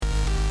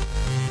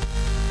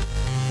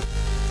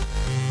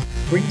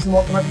Greetings and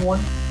welcome, everyone.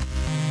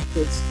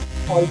 It's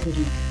All You Can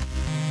Geek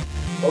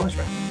bonus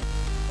round,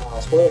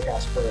 spoiler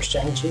cast for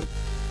Shang-Chi.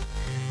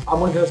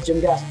 I'm one of the hosts,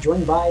 Jim Gass,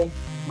 joined by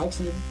Mike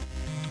Sneeden.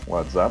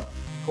 What's up?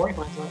 Corey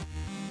Feinstein.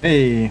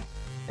 Hey.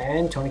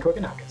 And Tony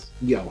Korkanakis.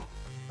 Yo.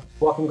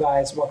 Welcome,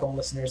 guys. Welcome,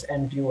 listeners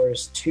and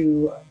viewers,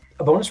 to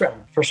a bonus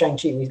round for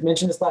Shang-Chi. We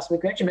mentioned this last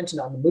week. We actually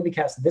mentioned it on the movie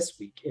cast this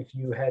week, if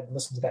you had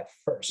listened to that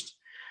first.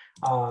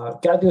 We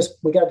got to do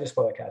a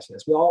spoiler cast for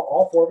this. We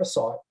all four of us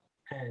saw it.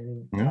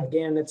 And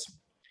again, it's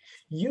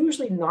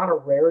usually not a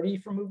rarity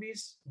for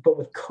movies, but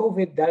with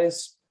COVID, that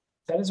is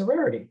a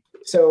rarity.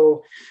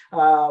 So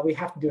we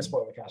have to do a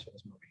spoiler cast for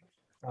this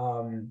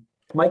movie.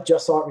 Mike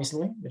just saw it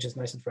recently, which is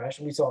nice and fresh,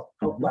 and we saw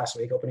it last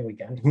week, opening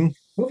weekend.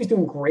 Movie's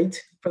doing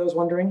great, for those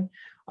wondering,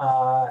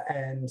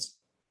 and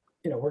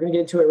we're gonna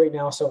get into it right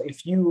now. So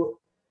if you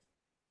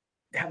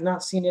have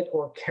not seen it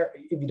or care,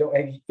 if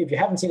you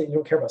haven't seen it, and you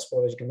don't care about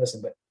spoilers, you can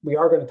listen. But we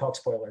are going to talk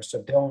spoilers,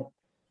 so don't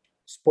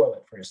spoil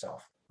it for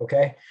yourself.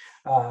 Okay,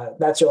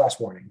 that's your last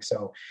warning.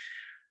 So,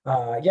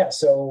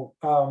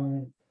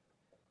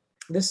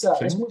 this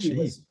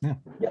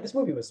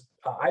movie was.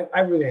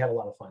 I really had a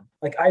lot of fun.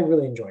 Like, I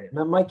really enjoyed it.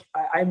 Now, Mike,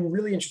 I'm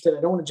really interested.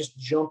 I don't want to just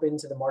jump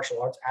into the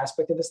martial arts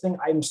aspect of this thing.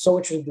 I'm so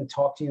interested to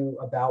talk to you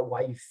about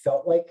why you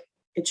felt like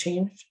it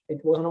changed.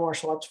 It wasn't a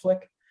martial arts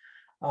flick,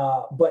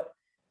 but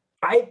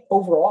I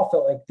overall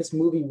felt like this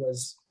movie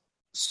was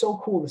so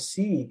cool to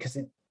see because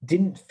it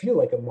didn't feel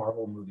like a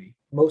Marvel movie.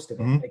 Most of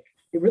it, like,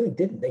 it really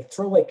didn't. They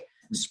throw like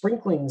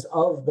sprinklings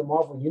of the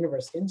Marvel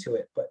universe into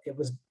it, but it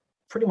was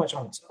pretty much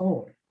on its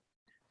own.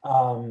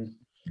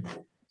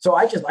 So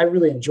I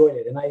really enjoyed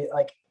it, and I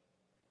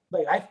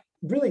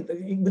really,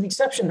 with the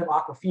exception of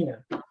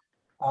Awkwafina,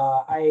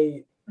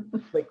 I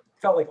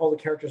felt like all the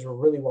characters were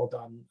really well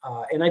done,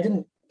 and I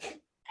didn't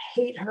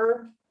hate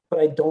her, but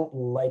I don't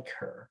like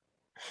her.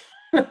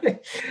 Is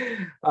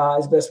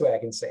the best way I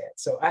can say it.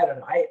 So I don't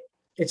know.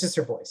 It's just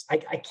her voice. I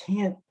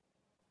can't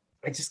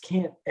with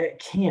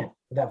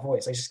that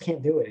voice. I just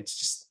can't do it. It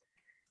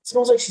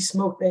smells like she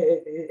smoked.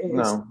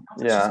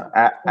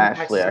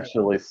 Ashley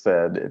actually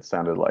said it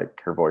sounded like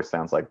her voice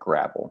sounds like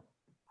gravel.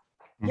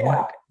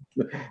 Yeah.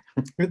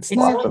 It's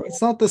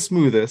not the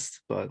smoothest,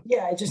 but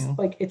yeah, it just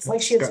it's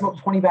like she had smoked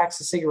 20 packs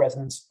of cigarettes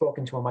and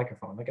spoken to a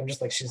microphone. Like, I'm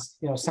just like, she's,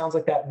 sounds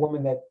like that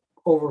woman that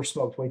over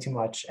smoked way too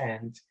much.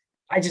 And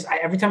I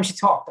every time she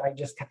talked, I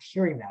just kept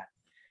hearing that.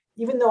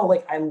 Even though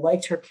like I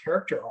liked her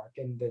character arc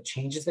and the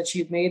changes that she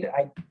had made,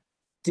 I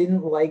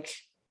didn't like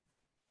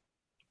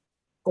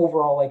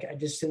overall, like, I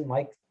just didn't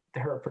like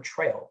her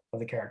portrayal of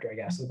the character, I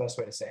guess is the best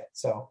way to say it.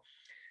 So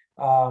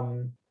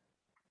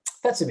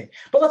that's to me.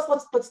 But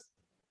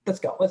let's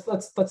go.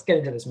 Let's get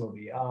into this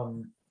movie.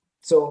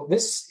 So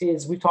this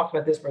is, we've talked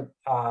about this, but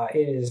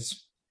it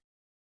is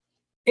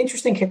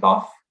interesting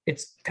kickoff.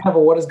 It's kind of a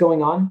what is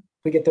going on.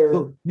 We get there.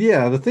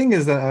 The thing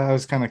is that I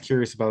was kind of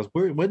curious about is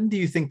when do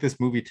you think this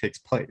movie takes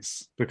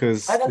place?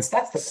 Because that's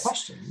the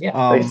question.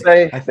 Yeah,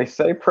 they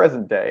say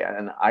present day,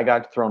 and I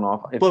got thrown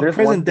off. But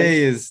present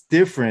day is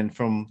different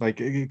from, like,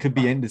 it could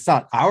be. It's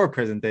not our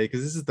present day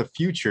because this is the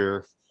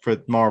future for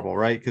Marvel,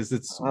 right? Because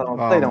it's they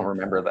don't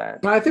remember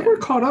that. But I think we're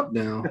caught up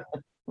now,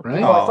 right?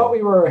 No, I thought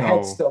we were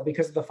ahead still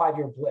because of the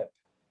 5-year blip.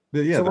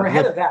 So we're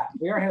ahead of that.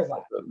 We are ahead of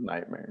that.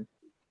 Nightmare.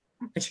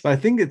 But I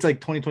think it's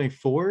like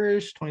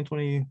 2024-ish,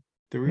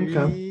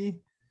 2023,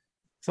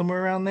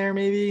 somewhere around there,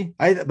 maybe.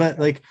 But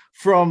like,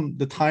 from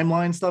the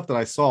timeline stuff that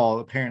I saw,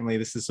 apparently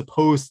this is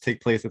supposed to take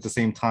place at the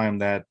same time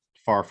that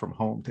Far From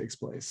Home takes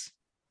place.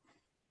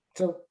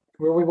 So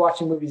were we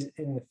watching movies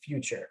in the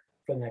future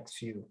for the next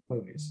few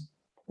movies?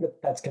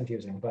 That's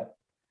confusing, but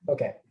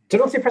okay. So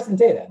don't say present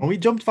day then. Well, we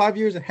jumped 5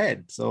 years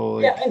ahead, so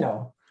yeah, I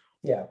know.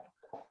 Yeah,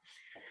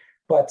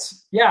 but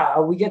yeah,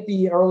 we get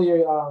the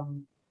earlier.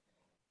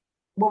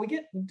 We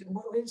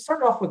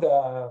started off with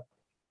a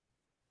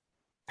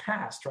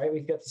past, right?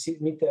 We got to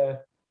meet the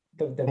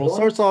villain. Well, it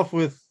starts off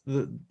with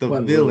the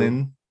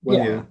villain.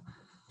 Yeah.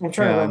 I'm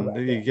trying to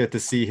remember. You get to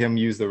see him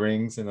use the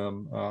rings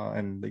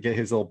and get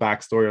his little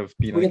backstory of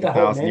being like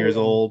 1,000 years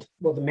old.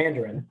 Well, the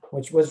Mandarin,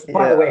 which was,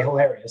 by the way,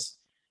 hilarious.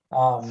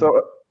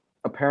 So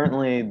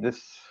apparently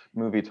this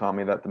movie taught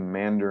me that the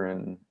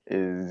Mandarin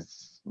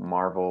is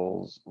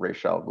Marvel's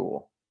Ra's al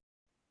Ghul.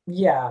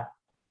 Yeah.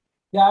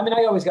 I mean,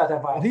 I always got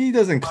that vibe. He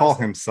doesn't call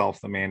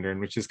himself the Mandarin,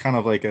 which is kind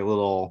of like a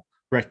little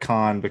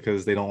retcon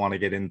because they don't want to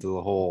get into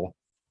the whole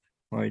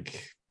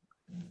like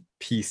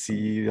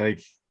PC,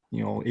 like,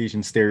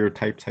 Asian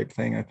stereotype type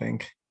thing, I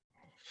think.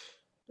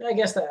 I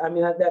guess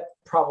that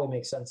probably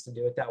makes sense to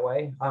do it that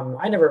way.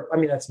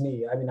 That's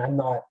me. I mean,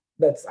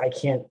 I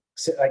can't,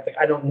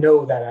 I don't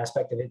know that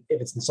aspect of it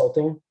if it's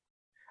insulting.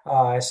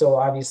 So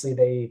obviously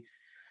they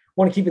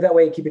want to keep it that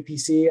way, keep it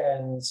PC.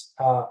 And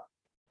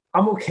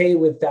I'm okay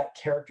with that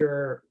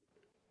character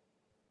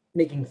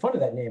making fun of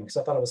that name because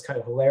I thought it was kind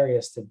of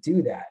hilarious to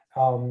do that.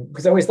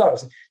 Because I always thought it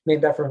was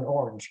named after an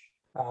orange,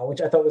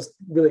 which I thought was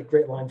really a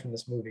great line from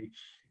this movie.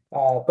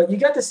 But you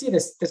got to see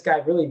this guy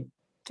really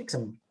kick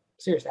some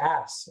serious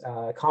ass,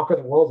 conquer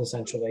the world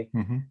essentially.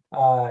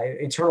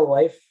 Eternal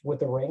life with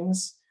the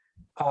rings.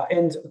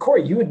 And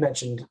Corey, you had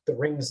mentioned the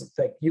rings,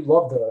 like you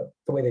love the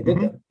way they did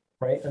Mhm. them,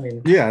 right? I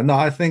mean, Yeah, no,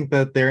 I think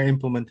that their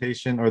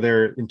implementation or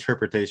their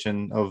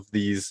interpretation of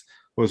these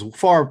was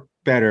far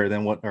better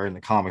than what are in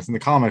the comics. In the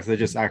comics, they're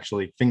just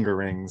actually finger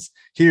rings.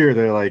 Here,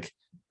 they're like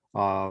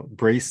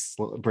bracers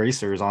on your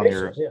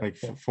Bracers, yeah,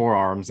 like yeah.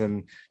 forearms,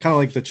 and kind of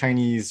like the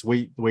Chinese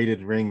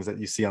weighted rings that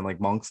you see on like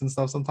monks and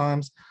stuff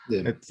sometimes.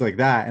 Yeah. It's like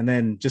that, and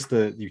then just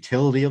the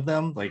utility of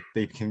them, like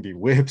they can be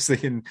whips, they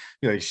can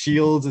be like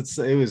shields.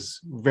 It was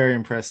very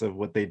impressive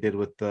what they did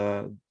with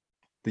the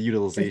It's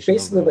utilization of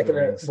basically the like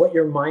rings. what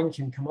your mind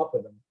can come up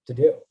with them to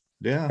do.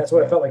 Yeah, That's what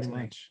it yeah, felt like to pretty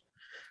me. much.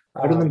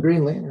 Better than Um,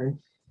 Green Lantern.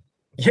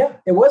 Yeah,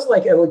 it was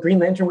like a Green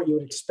Lantern, what you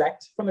would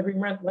expect from the Green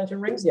Lantern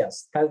rings.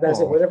 Yes, that's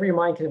it. Oh. Whatever your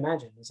mind can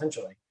imagine,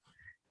 essentially.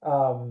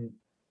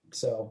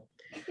 So,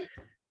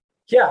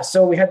 yeah.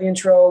 So we had the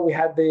intro. We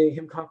had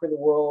him conquer the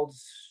world,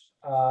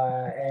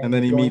 And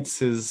then he going- meets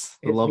the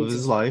love of meets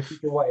his life.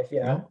 future wife.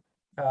 Yeah,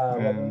 love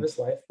of And- his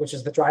life, which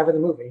is the drive of the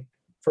movie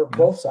for Yeah.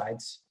 both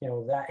sides. You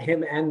know, that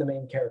him and the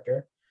main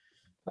character,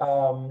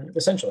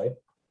 essentially.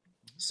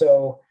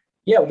 So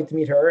yeah, we get to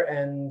meet her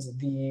and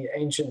the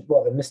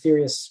the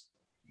mysterious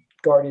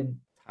guarded.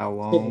 How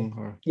long?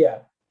 Or Yeah,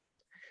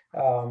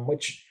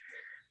 which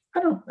I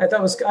don't know. I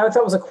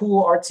thought was a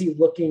cool artsy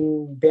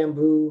looking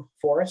bamboo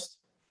forest,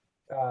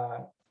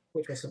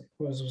 which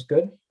was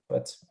good.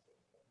 But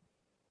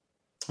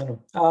I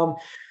don't know.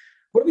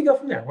 Where do we go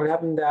from there? What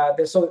happened?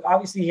 So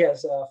obviously he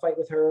has a fight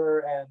with her,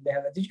 and they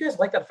have. Did you guys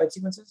like that fight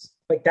sequences?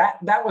 Like that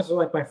was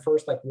like my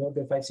first like real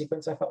good fight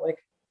sequence. I felt like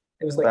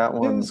it was like That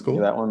one, was cool.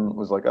 that one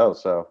was like, oh,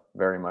 so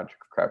very much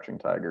Crouching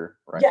Tiger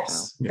right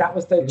yes, now. that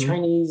was the Mhm.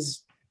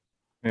 Chinese.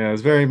 yeah, it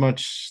was very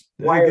much.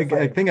 Wire I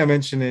fighting. think I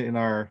mentioned it in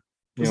our,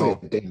 It was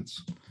like a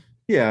dance.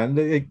 yeah, and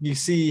like, you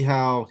see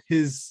how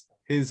his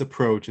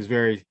approach is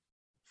very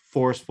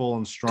forceful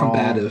and strong.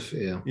 Combative,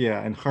 yeah.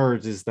 Yeah, and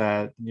hers is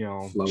that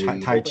Flowy. Tai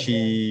Open Chi,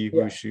 hand,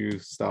 yeah.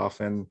 Wushu stuff,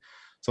 and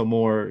so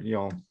more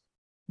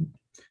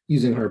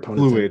Using her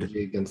opponent's Fluid.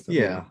 energy against them.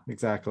 yeah,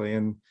 exactly,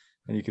 and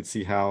you could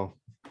see how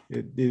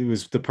it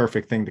was the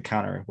perfect thing to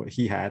counter what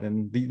he had,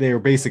 and they were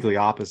basically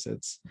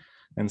opposites,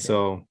 and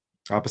so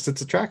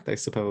opposites attract, I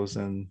suppose.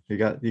 And you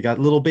got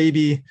little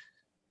baby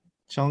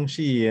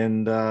Shang-Chi,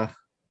 and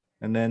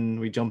then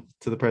we jump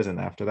to the present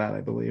after that,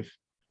 I believe.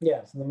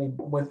 Yeah, so then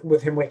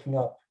with him waking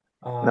up.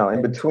 No, in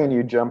and- between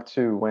you jump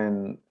to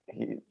when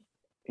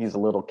he's a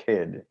little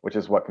kid, which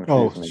is what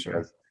confused me sure.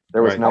 because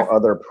there was Right. no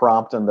other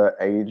prompt in the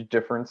age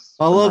difference.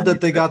 I from love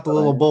that they 96 got the to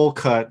little 90. bowl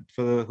cut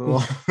for the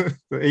little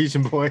the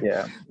Asian boy.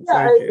 Yeah, It's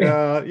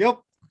Yeah, like, yep.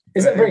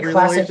 Is it very Every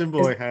little classic? Asian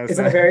boy has is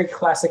it a that. very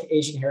classic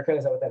Asian haircut?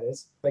 Is that what that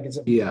is? Like, it's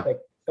Yeah. like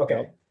okay.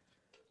 Yep.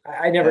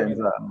 I never knew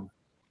and that.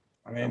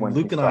 I mean, when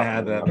Luke he and I saw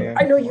had the that, mother. man.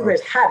 I know you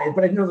guys had it,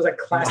 but I didn't know it was like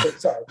classic.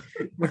 Sorry.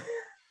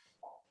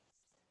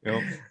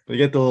 Yep. But you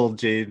get the little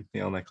jade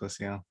necklace,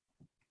 yeah.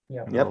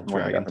 Yeah. And Yep, little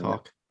one dragon got in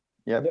talk.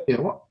 Yep. Yeah,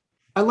 well,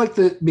 I liked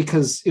it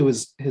because it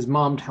was his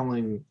mom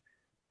telling,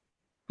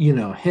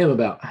 him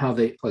about how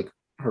they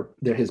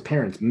his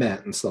parents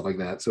met and stuff like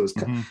that. So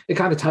Mhm. it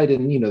kind of tied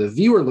in, the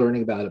viewer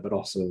learning about it, but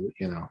also,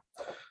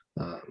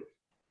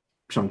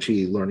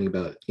 Shang-Chi learning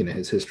about,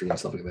 his history and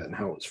stuff like that and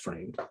how it was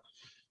framed.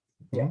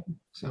 Yeah.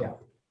 So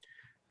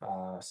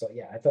Yeah. So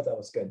yeah, I thought that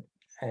was good.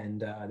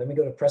 And then we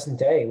go to present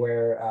day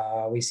where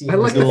we see. I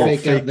like The the little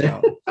fake out fake there.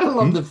 out. I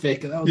love Hmm? the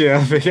fake. That was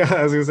Yeah, yeah,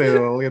 I was gonna say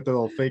we'll get the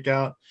little fake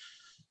out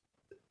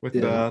with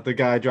Yeah. the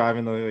guy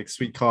driving the like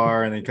sweet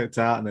car, and he cuts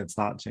out, and it's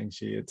not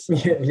Shang-Chi. It's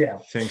yeah.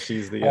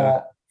 Shang-Chi's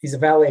the He's a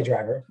valet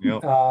driver.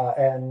 Yep.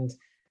 And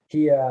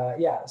he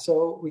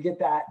so we get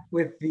that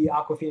with the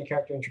Aquafina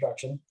character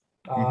introduction,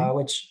 Mhm.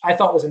 which I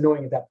thought was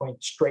annoying at that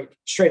point. Straight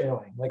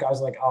annoying. Like I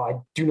was like, oh, I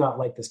do not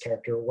like this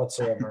character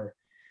whatsoever.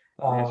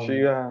 And she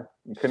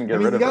you couldn't get I mean, rid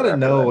you of her gotta after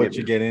know that what either.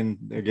 you're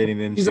getting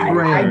into. she's a I-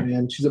 brand,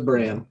 man. She's a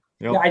brand.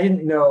 Yep. Yeah, I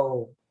didn't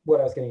know what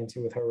I was getting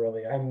into with her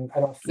really. I don't.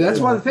 That's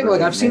feel why like- the thing,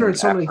 like I've seen her in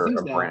so many After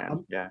things a now.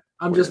 brand, yeah.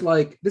 I'm just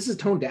like, this is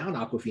toned down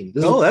Aquafina.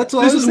 This No, is, that's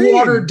what this I was is saying.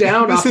 watered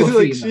down This is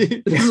like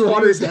Aquafina. This is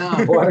watered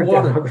down. Watered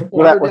Water. down. Without,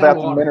 Watered without down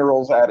the water.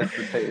 minerals added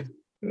to taste.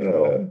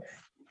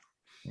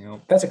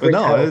 That's a But great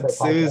no, title for a it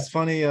podcast. was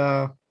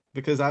funny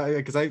because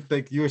I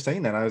like you were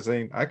saying that I was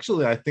saying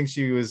actually I think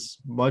she was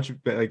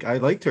like I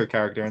liked her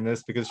character in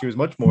this because she was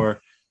much more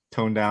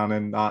toned down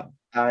and not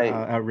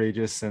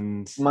outrageous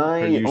and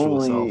her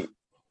usual self.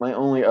 My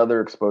only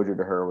other exposure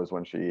to her was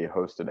when she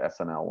hosted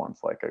SNL once,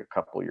 like a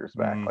couple years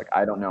back. Mm. Like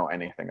I don't know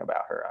anything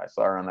about her. I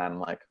saw her on that and I'm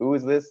like, who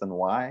is this and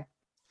why?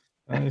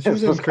 She was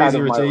This in was Crazy kind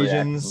of Rich my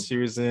Asians. reaction. She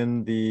was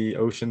in the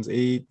Ocean's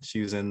 8.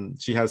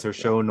 She has her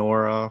show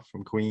Nora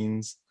from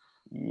Queens.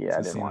 Yeah, I So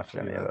didn't seen a watch few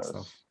any of of that those.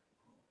 stuff.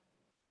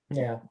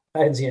 Yeah, I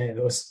didn't see any of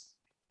those.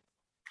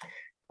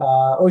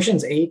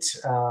 Ocean's 8,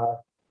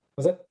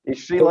 was it? Is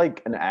she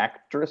like an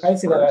actress? I didn't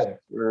see that first,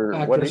 either. Or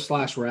what Actor is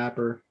slash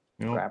rapper.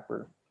 You know,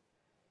 rapper?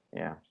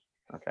 Yeah.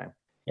 Okay.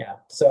 Yeah.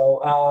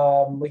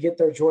 So we get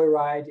their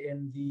joyride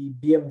in the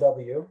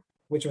BMW,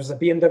 which was a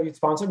BMW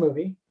sponsored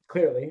movie,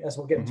 clearly, as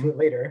we'll get into it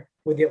later,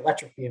 with the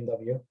electric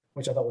BMW,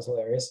 which I thought was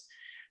hilarious.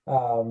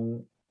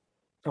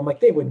 I'm like,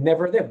 they would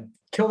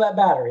kill that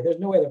battery. There's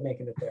no way they're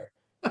making it there.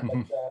 But,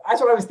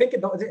 that's what I was thinking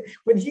though.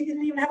 When he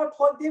didn't even have it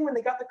plugged in when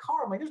they got the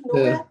car, I'm like, there's no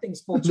way that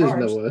thing's full charge.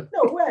 There's no way.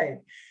 No way.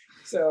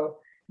 So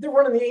if they're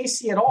running the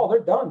AC at all, they're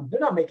done. They're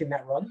not making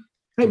that run.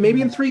 Hey,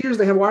 maybe in 3 years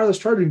they have wireless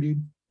charging,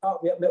 dude. Oh,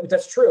 yeah,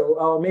 that's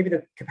true. Maybe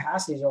the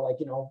capacities are like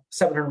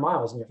 700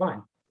 miles, and you're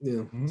fine.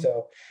 Yeah.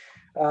 So,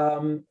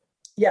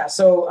 yeah.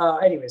 So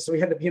anyway, so we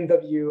had the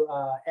BMW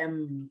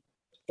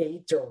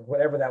M8 or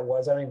whatever that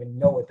was. I don't even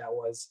know what that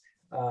was,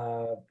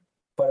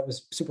 but it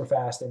was super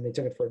fast, and they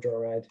took it for a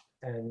joyride.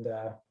 And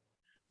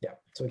yeah,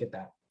 so we get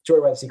that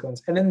joyride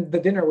sequence, and then the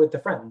dinner with the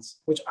friends,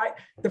 which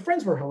the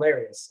friends were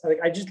hilarious. Like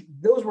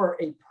those were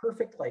a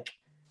perfect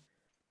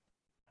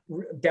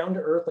down to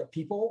earth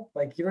people,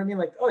 like, you know what I mean?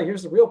 Like, oh,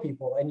 here's the real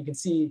people, and you can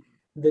see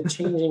the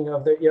changing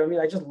of the, you know what I mean?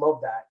 I just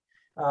love that.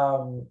 I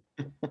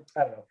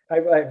don't know. I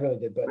really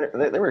did,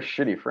 but they were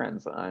shitty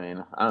friends. I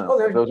mean, I don't know.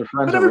 Oh, Those are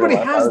friends. But everybody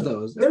has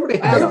those. Everybody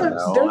has they're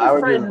those. the I would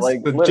friends- just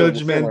like The literally just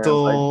sit there and,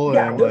 judgmental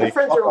yeah, and they're the like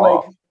friends that fuck are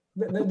off.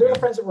 they're the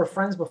friends that were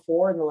friends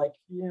before, and they're like,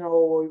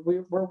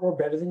 we're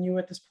better than you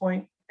at this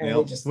point, and you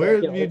they know, just where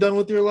like, have you done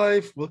with your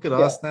life? Look at Yeah.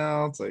 us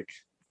now. It's like,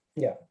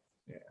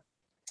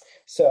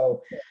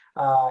 So,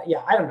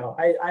 yeah, I don't know.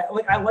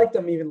 I like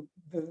them even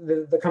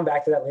the come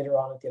back to that later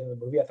on at the end of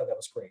the movie. I thought that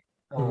was great.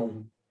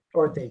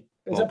 Or was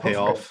Well, that post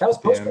payoff credit? That was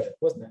at the end. post credit,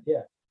 wasn't it?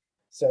 Yeah.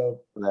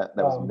 So That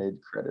was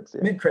mid credits.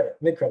 Yeah. mid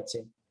credit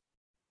scene.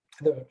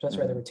 That's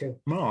right. There were two.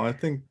 no, I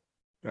think,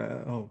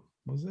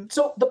 was it?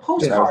 So the That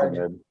was postcard,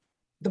 mid.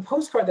 the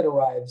postcard that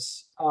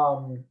arrives,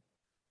 that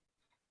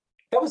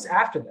was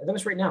after that. That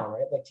was right now,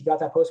 right? Like, you got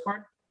that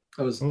postcard.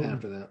 I was Ooh.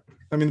 after that.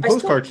 I mean, the I still-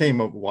 postcard came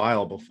a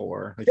while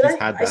before. Like, Did he's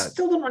had I that.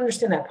 still don't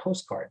understand that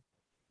postcard.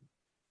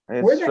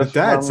 It's Where did- just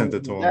Dad from sent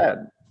it to him.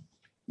 Dad.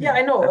 Yeah,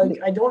 I know.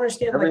 Like, I don't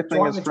understand. Like, Everything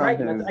John is the from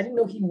Dragon. his I didn't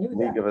know he knew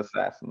League that. of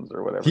Assassins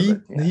or whatever. He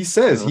but, yeah. he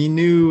says Yeah. he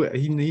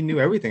knew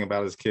everything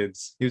about his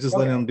kids. He was just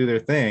letting Okay. them do their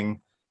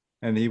thing,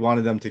 and he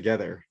wanted them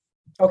together.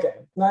 Okay.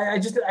 No, I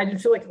didn't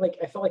feel like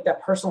I felt like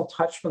that personal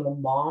touch from the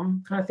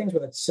mom kind of things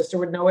where the sister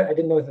would know it. I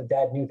didn't know that the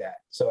dad knew that.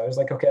 So I was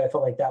like, okay, I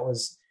felt like that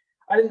was,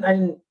 I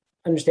didn't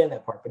understand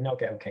that part, but no,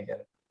 okay, get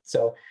it.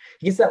 So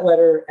he gets that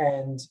letter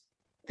and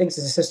thinks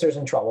his sister's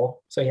in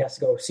trouble. So he has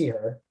to go see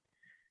her.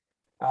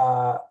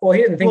 Well,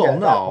 he didn't think that Well, at that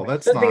no, point.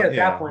 that's Doesn't not. think it at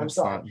Yeah, that point. I'm that's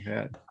sorry. not.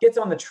 Yeah. Gets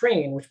on the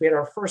train, which we had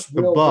our first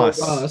The real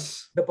bus.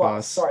 Us. The bus.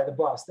 Bus. Sorry, the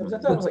bus. I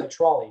thought it was like a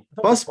trolley. I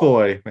thought it was Bus a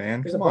trolley. boy,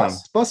 man. There's a Come on,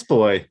 bus. bus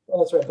boy. Oh,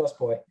 that's right, bus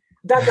boy.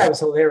 That guy was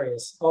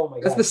hilarious. Oh my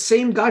That's god. the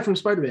same guy from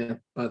Spider-Man,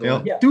 by the Yeah.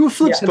 way. Yeah. Do a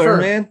flip, Yeah.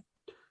 Spider-Man.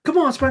 Come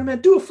on,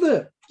 Spider-Man, do a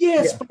flip. Yeah,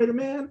 Yeah.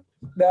 Spider-Man.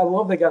 I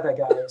love they got that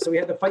guy. So we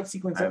had the fight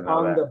sequence I know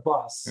on that. the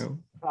bus.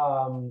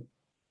 Yeah.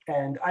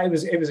 And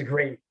it was a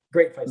great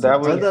fight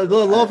That sequence. I was-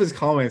 love his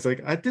comments.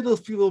 Like, I did a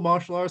few little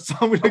martial arts, so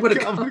I'm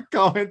gonna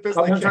comment this.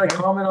 I'm Like, gonna try to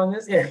comment on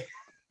this. Yeah.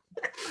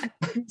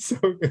 so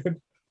good.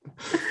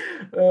 It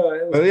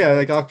was- But yeah,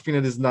 like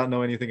Aquafina does not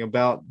know anything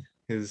about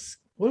his.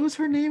 What was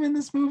her name in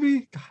this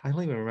movie? God, I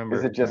don't even remember.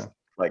 Is it just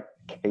like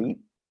Kate?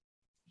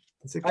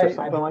 Is it I Kate?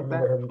 something like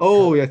that? remember her-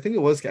 Oh, yeah, I think it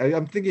was.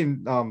 I'm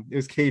thinking it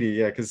was Katie.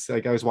 Yeah, because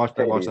like I watched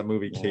Katie, that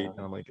movie, Kate, yeah. and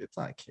I'm like, it's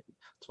not Kate.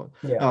 It's one.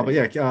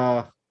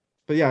 Yeah.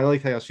 But yeah, I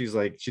like how she's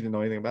like she didn't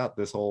know anything about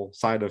this whole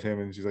side of him,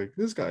 and she's like,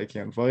 this guy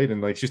can't fight,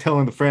 and like she's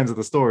telling the friends of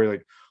the story,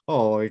 like,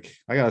 oh, like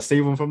I gotta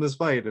save him from this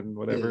fight and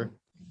whatever.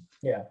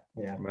 yeah.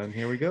 And then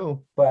here we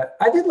go. But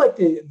I did like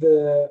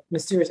the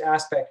mysterious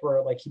aspect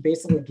where like he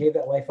basically gave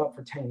that life up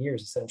for 10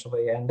 years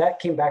essentially, and that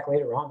came back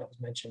later on. That was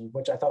mentioned,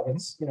 which I thought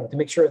was to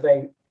make sure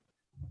they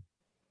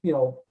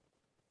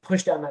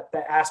push down that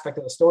aspect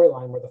of the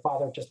storyline where the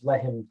father just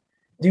let him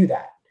do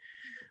that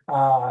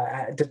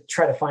to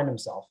try to find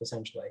himself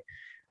essentially.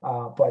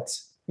 But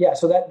yeah,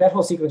 so that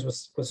whole sequence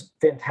was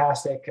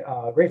fantastic.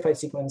 Great fight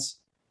sequence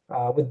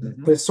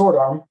with Sword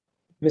Arm,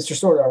 Mr.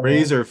 Sword Arm.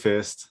 Razor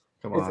Fist.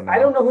 Come on. I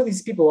don't know who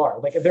these people are.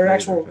 Like they're Razor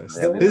actual. Fist.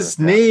 villains. His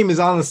name is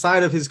on the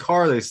side of his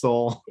car they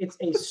stole. It's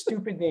a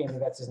stupid name.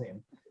 That's his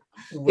name.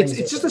 It's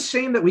just a Razor.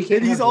 shame that we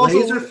can't And he's have also-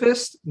 Laser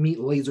Fist meet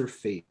Laser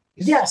Face.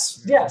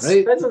 Yes.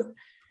 Right? That's a.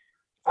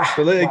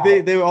 But like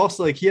Wow. they were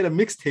also like he had a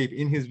mixtape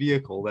in his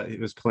vehicle that he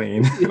was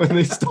playing when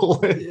they stole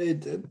Yeah, it. it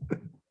did.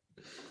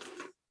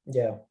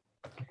 Yeah.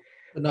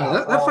 But no,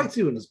 that fight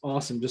scene was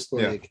awesome. Just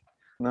Yeah. like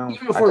No,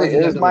 Even before I they think it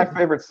get is into my the-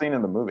 favorite scene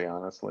in the movie.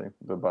 Honestly,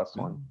 the bus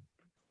one.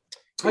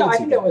 Yeah, I see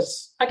think that. that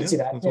was. I can Yeah, see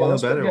that. that's Yeah, one of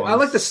that's the better pretty good. ones.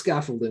 I like the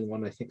scaffolding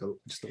one. I think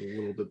just a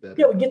little bit better.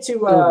 Yeah, we get to They're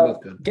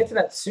both good. get to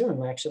that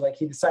soon. Actually, like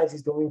he decides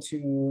he's going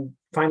to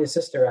find his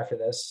sister after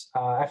this.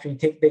 After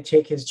they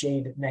take his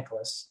jade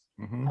necklace.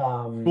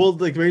 Mhm. Well,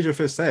 like Razor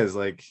Fist says,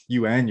 like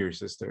you and your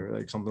sister,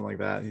 like something like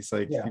that. He's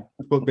like, Yeah.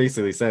 he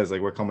basically says,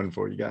 like, we're coming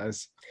for you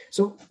guys.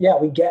 So yeah,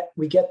 we get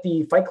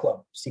the Fight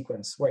Club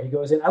sequence where he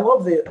goes in. I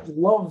love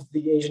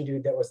the Asian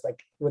dude that was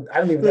like with I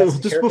don't even know if that's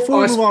his Just character.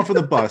 before we move on from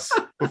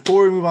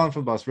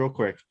the bus, real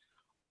quick,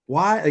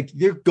 why like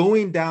you're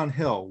going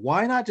downhill?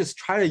 Why not just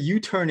try to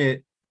U-turn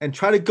it and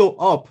try to go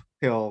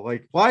uphill?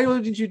 Like, why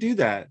didn't you do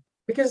that?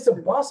 Because it's a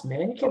bus,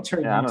 man. You can't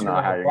turn Yeah, I a don't U-turn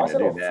know how on a you're bus.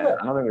 gonna It'll do that. flip.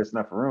 I don't think there's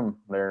enough room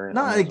there.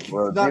 Not on like those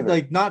roads not either.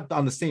 like not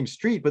on the same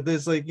street, but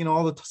there's like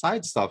all the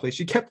side stuff. Like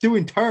she kept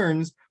doing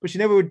turns, but she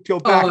never would go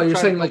back. Oh, and you're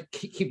try saying to like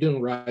keep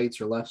doing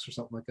rights or lefts or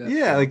something like that?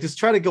 yeah, like just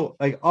try to go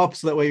like up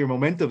so that way your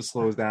momentum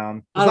slows down.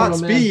 It's I don't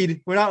not know, man.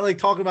 speed. We're not like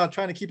talking about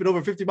trying to keep it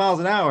over 50 miles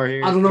an hour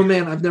here. I don't know,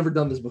 man. I've never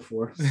done this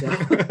before. So.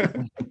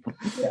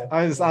 Yeah.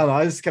 I don't know.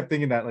 I just kept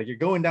thinking that like you're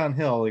going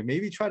downhill, like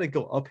maybe try to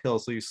go uphill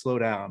so you slow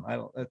down.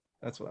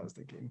 That's what I was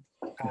thinking.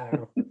 I don't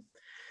know.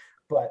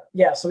 But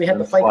yeah, so we had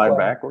And the Fight slide Club.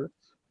 backwards.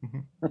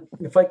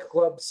 The Fight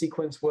Club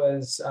sequence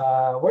was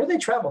where did they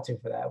travel to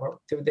for that?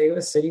 Did they have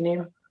a city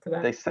name for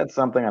that? They said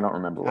something. I don't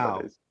remember what Wow.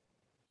 it is.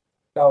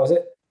 Oh, was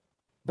it?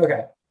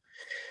 Okay.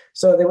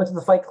 So they went to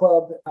the Fight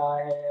Club.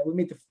 We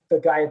meet the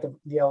guy at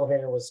the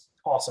elevator was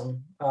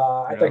awesome.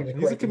 I thought he was He's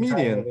great. a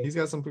comedian. He's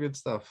got some good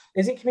stuff.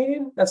 Is he a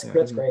comedian? That's Yeah.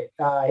 great.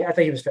 I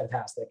think he was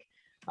fantastic.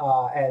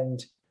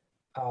 And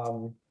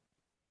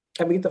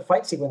we get the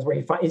fight sequence where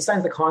he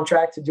signs the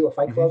contract to do a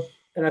Fight Club,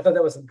 and I thought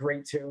that was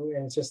great too.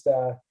 And it's just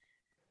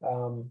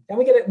and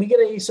we get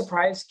a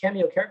surprise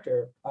cameo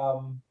character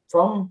from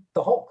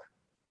the Hulk.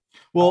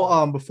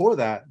 Well, before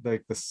that,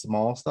 like the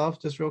small stuff,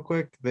 just real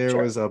quick, there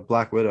Sure. was a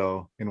Black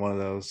Widow in one of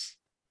those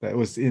that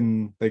was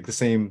in like the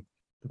same.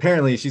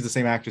 Apparently, she's the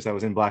same actress that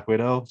was in Black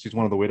Widow. She's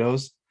one of the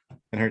widows,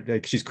 and her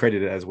like she's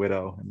credited as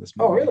Widow in this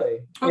movie. Oh, really?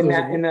 Oh, In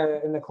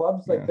there's the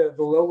clubs, like Yeah.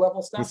 the low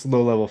level stuff. It's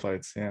low level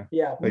fights, yeah.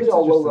 Yeah, Like, these are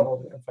all low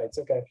interesting. level fights.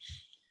 Okay,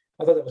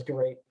 I thought that was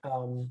great.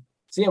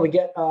 So yeah, we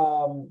get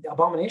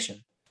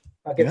Abomination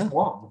against Yeah.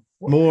 Wong.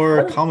 More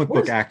What is- comic what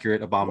book is-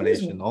 accurate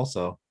Abomination,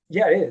 also.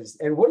 Yeah, it is.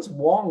 And what is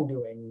Wong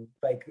doing?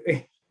 Like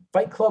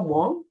Fight Club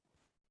Wong?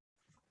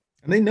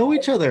 And they know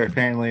each other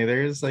apparently.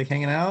 They're just like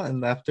hanging out,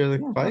 and after the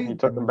He fight,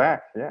 took them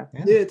back. Yeah.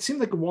 Yeah, it seemed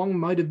like Wong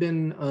might have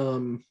been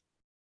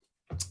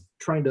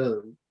trying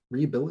to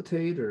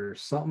rehabilitate or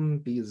something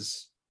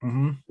because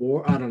Mhm.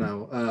 or I don't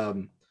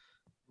know,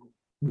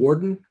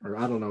 warden, or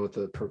I don't know what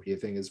the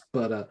appropriate thing is,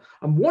 but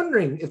I'm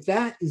wondering if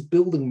that is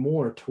building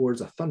more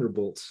towards a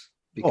Thunderbolt.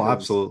 Oh,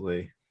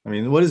 absolutely. I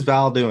mean, what is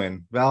Val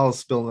doing? Val's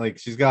still like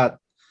she's got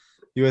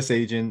U.S.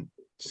 Agent.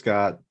 She's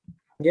got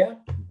Yeah.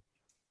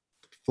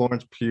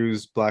 Florence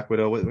Pugh's Black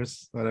Widow.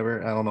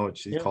 Whatever. I don't know what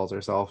she calls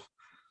herself,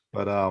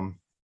 but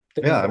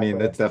yeah. I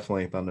mean, it's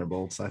definitely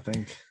Thunderbolts. I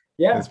think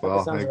yeah, as well.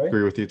 I sounds agree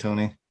right. with you,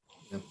 Tony.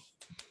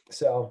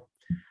 So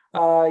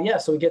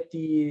so we get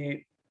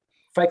the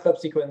Fight Club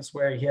sequence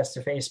where he has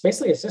to face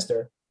basically his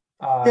sister.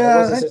 It was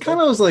Yeah, his I sister.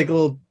 kind of was like a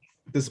little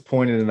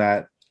disappointed in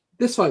that.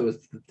 This fight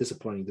was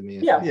disappointing to me.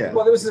 Yeah, Yeah,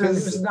 well, it was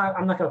because- not.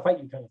 I'm not going to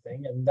fight you kind of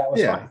thing, and that was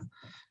Yeah. fine.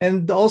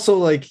 And also,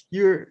 like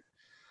I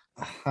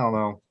don't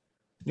know.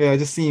 Yeah, it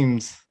just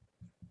seemed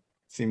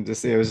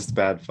just it was just a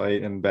bad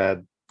fight and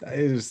bad.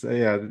 It was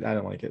I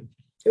don't like it.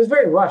 It was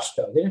very rushed,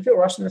 though. They didn't feel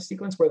rushed in the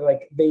sequence where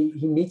like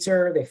he meets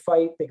her, they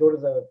fight, they go to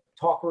the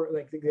talk room,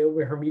 like they go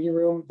to her meeting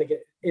room, they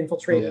get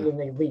infiltrated, Yeah. and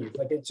they leave.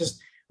 Like it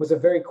just was a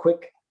very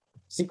quick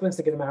sequence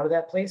to get them out of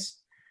that place.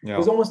 Yeah.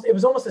 It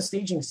was almost a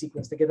staging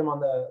sequence to get them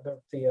on the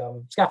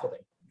scaffolding.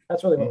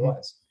 That's really what it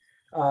was.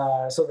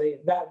 So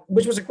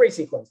which was a great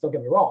sequence. Don't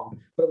get me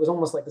wrong, but it was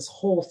almost like this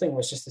whole thing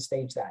was just to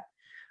stage that.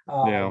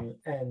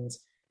 And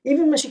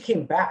even when she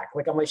came back,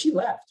 like I'm like, she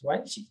left. Why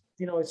did she?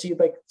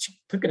 She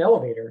took an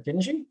elevator,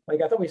 didn't she?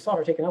 Like I thought we saw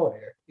her take an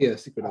elevator. Yeah,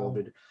 secret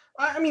elevator.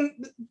 I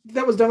mean,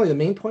 that was definitely the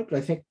main point, but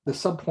I think the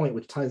sub point,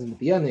 which ties into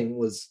the ending,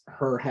 was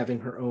her having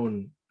her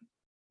own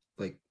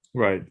like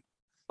Right.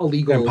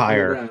 illegal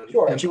Empire. underground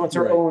Sure, and she wants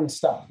her right. own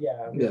stuff.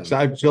 Yeah. Yeah. So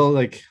I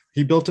built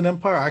he built an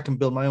empire. I can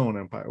build my own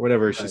empire.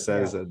 Whatever she Right,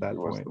 says yeah. at that He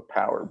was point. the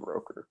power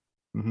broker.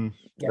 hmm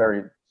Yeah.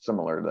 Very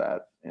similar to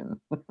that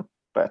in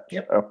that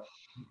Yep. show.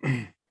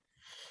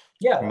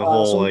 Yeah. And the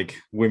whole so- like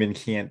women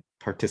can't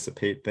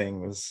participate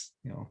thing was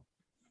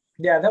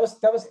Yeah, that was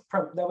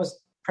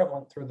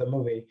prevalent through the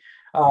movie.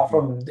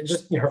 From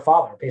just her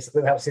father,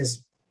 basically. That was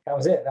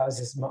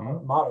his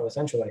motto,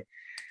 essentially.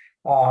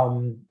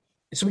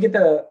 So we get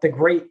the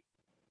great,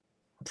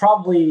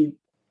 probably,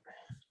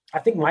 I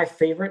think my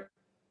favorite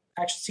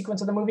action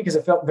sequence of the movie because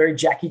it felt very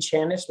Jackie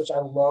Chan-ish, which I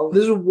love.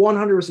 This is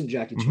 100%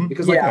 Jackie Chan Mhm.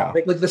 because Yeah,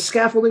 like the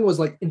scaffolding was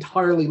like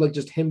entirely like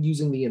just him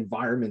using the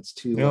environments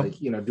to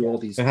Yep. do all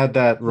these it had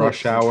that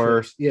rush flips and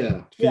hour tricks.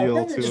 Yeah. Yeah, feel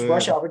not to even just it.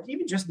 Rush Hour, but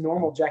even just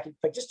normal Jackie,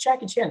 like just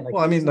Jackie Chan. Like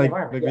Well, I mean, using the like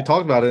environment, we yeah.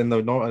 talked about it in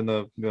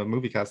the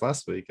movie cast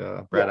last week.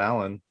 Brad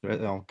Allen,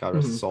 God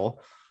rest his soul.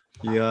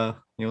 He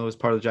was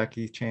part of the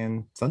Jackie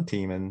Chan Sun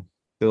team and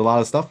did a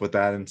lot of stuff with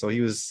that, and so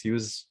he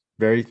was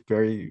very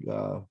very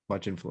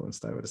much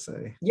influenced, I would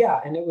say. Yeah,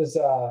 and it was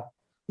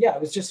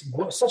just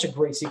such a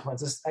great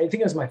sequence. I think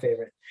it was my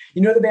favorite.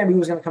 The bamboo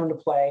was going to come into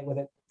play with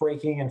it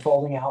breaking and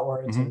folding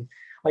outwards, and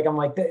like I'm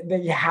like,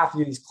 you have to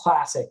do these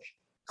classic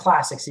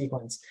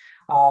sequence.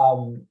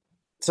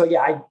 So yeah,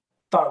 I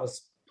thought it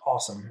was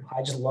awesome.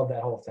 I just love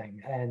that whole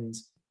thing, and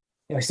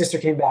his sister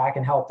came back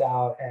and helped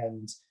out,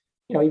 and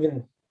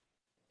even.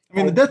 I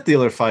mean, the Death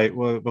Dealer fight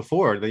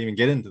before they even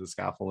get into the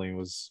scaffolding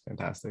was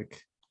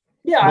fantastic.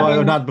 Yeah, Well, I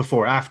mean, not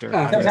before, after.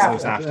 After. That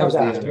was Yes, after. it That was the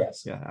after. end.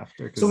 Yes. Yeah,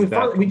 after. 'cause So we his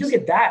dad do comes.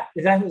 get that.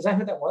 Is that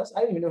who that was? I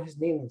didn't even know his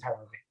name in the entire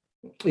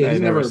movie. Yeah, They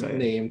he's never never say it.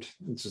 named.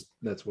 It's just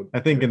that's what I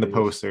think in the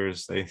everybody is.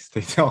 posters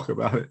they talk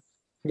about it.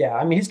 Yeah,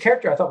 I mean, his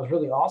character I thought was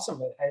really awesome.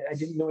 But I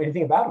didn't know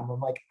anything about him. I'm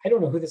like, I don't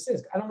know who this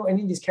is. I don't know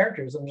any of these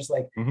characters. I'm just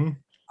like, Mhm.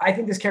 I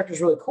think this character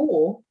is really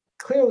cool.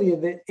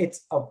 Clearly,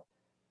 it's a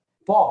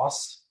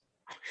boss.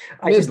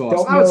 I just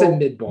Mid-boss. don't I would say know.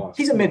 mid-boss.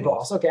 He's a mid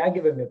boss. Okay, I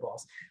give him mid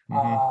boss.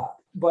 Mhm.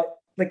 But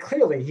like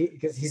clearly,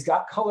 because he's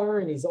got color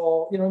and he's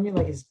all, you know what I mean?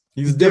 Like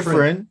He's different.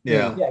 different.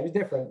 Yeah. yeah, he's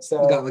different. So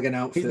He's got like an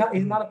outfit.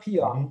 he's not a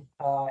peon.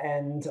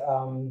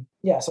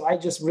 Yeah, so I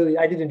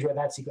did enjoy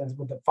that sequence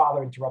with the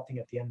father interrupting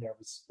at the end there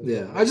was Yeah,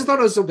 really I just thought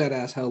it was so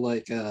badass how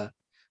like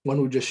one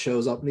who just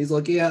shows up and he's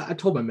like, "Yeah, I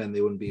told my men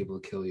they wouldn't be able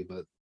to kill you,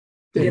 but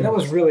yeah, that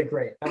was really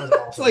great. That was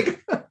awesome. it's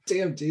like,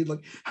 damn, dude,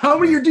 like how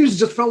many of your dudes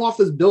just fell off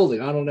this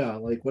building? I don't know,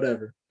 like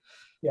whatever.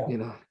 Yeah. You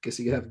know, guess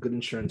you have good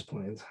insurance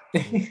plans.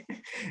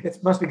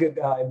 It must be good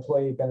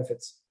employee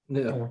benefits. Yeah,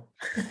 You know?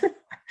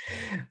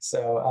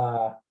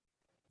 So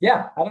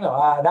yeah, I don't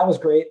know. That was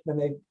great. Then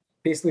they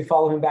basically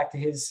follow him back to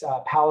his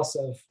palace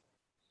of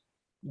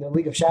the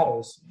League of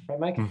Shadows, right,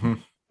 Mike?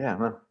 Mhm. Yeah,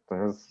 no, that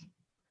was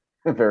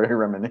very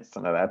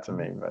reminiscent of that to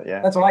me. But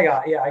yeah, That's what I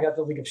got. Yeah, I got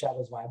the League of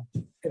Shadows vibe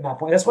in that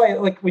point. That's why,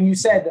 like, when you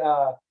said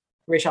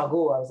Ra's al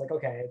Ghul, I was like,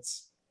 okay,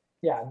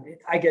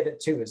 I get it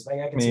too. It's like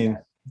I can see mean,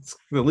 that. it's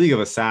the League of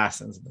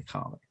Assassins in the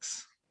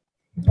comics.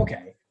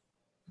 Okay.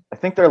 I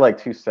think they're like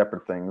two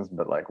separate things,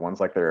 but like one's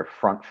like they're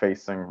front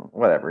facing,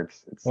 whatever.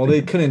 It's Well,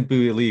 they couldn't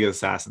be a League of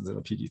Assassins in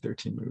a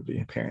PG-13 movie,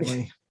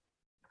 apparently.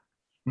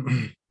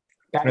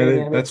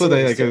 Batman the That's what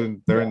they animated like. series,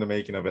 During the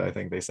making of it, I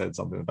think they said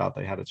something about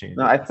they had to change.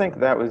 no. it. I think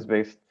that was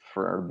based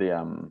for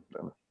the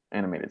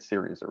animated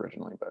series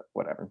originally, but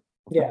whatever.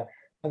 Yeah,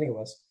 I think it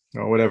was.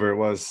 or whatever it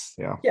was.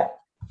 Yeah.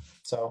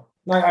 So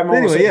I'm But almost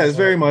anyway, yeah, certain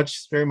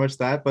it's very much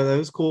that. But it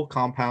was cool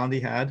compound he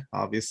had,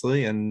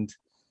 obviously, and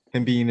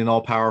him being an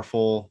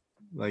all-powerful,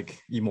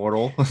 like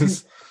immortal. I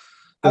doesn't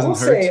will hurt.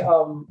 say,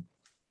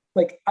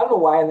 like I don't know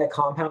why in that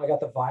compound I got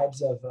the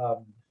vibes of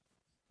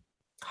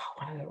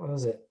what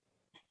was it?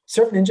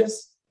 Surf Ninjas.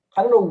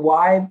 I don't know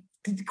why.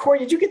 Corey,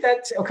 did you get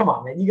that? Oh, come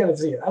on, man, you got to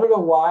see it. I don't know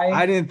why.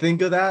 I didn't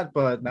think of that,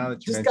 but now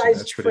that you This mention it, guy's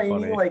that's pretty training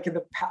funny. like in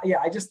the yeah.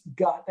 I just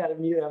got that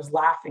immediately. I was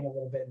laughing a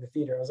little bit in the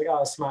theater. I was like, oh, I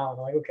was smiling.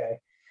 I'm like, okay,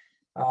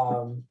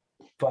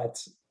 but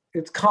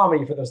it's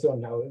comedy for those who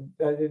don't know.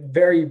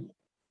 Very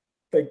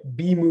like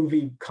B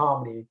movie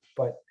comedy,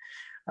 but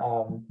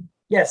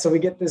yeah. So we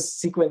get this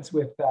sequence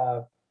with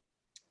them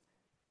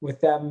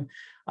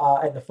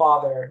and the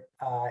father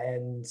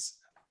and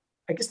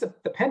I guess the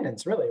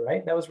pendants. Really,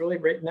 right? That was really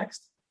right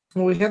next.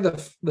 well, we had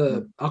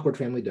the awkward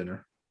family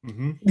dinner.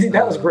 Mhm.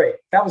 That was great.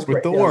 That was With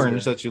great. the That was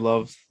orange good. that you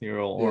love, your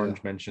old Yeah.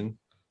 orange mention.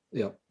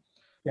 Yep.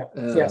 Yeah.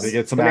 Yes. They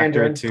get some The actor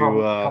Mandarin to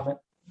comment.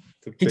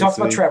 to He talks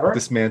about basically Trevor.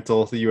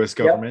 dismantle the U.S.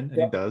 government, and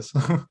yep. he does.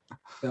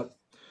 Yep.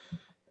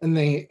 And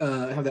they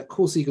have that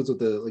cool sequence with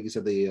the, like you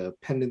said, the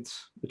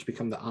pendants, which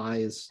become the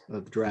eyes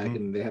of the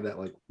dragon. They have that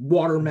like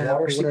water map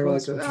Water or whatever.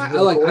 Like sequence, that. which is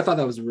really cool. I thought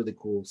that was a really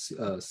cool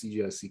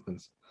CGI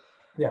sequence.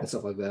 Yeah. And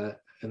stuff like that.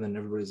 And then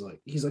everybody's like,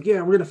 he's like,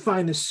 yeah, we're gonna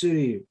find this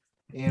city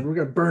and we're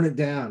gonna burn it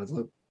down. It's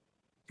like,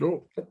 oh,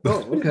 okay. It's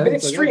a bit It's like,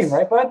 extreme, that's-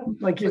 right,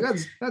 bud? Like, Like,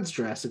 that's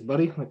drastic,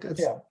 buddy. Like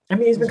that's yeah. I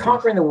mean, he's been that's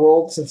conquering the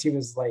world since he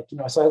was like,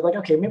 so I was like,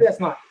 okay, maybe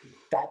that's not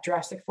that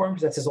drastic for him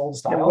because that's his old Yeah,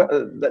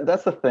 style.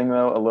 that's the thing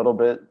though, a little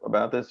bit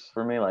about this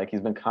for me. Like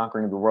he's been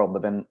conquering the world,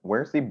 but then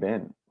where's he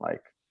been?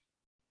 Like,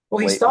 Well,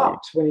 he lately.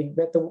 stopped when he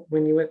met the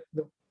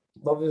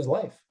love of his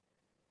life.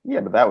 yeah,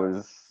 but that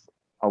was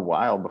a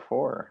while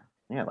before.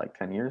 Yeah, like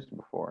 10 years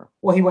before.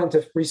 Well, he went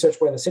to research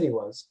where the city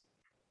was.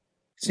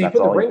 So he That's put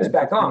the all he rings did for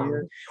back 10 on.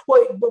 years?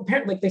 Well,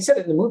 apparently, like they said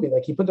it in the movie,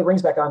 like he put the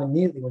rings back on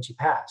immediately when she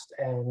passed,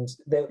 and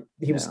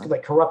he was Yeah.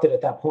 like corrupted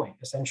at that point,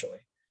 essentially.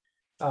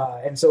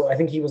 And so I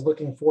think he was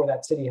looking for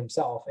that city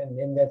himself,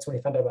 and that's when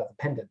he found out about the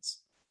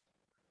pendants.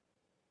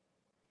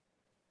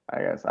 I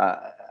guess.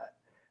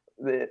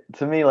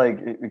 To me,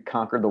 like he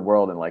conquered the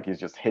world and like he's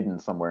just hidden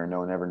somewhere and no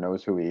one ever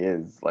knows who he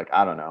is. Like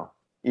I don't know.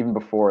 Even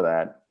before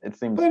that, it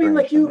seems. But I mean, strange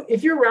like to me.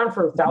 if you're around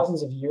for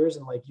thousands of years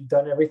and like you've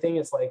done everything,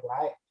 it's like,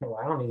 why? No,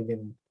 I don't need to be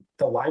in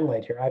the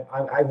limelight here.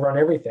 I run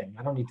everything.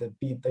 I don't need to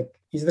be like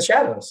he's the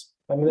shadows.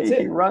 I mean, that's He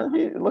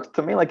it. It looks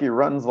to me like he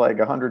runs like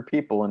 100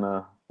 people in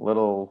a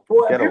little.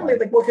 Well, getaway. apparently,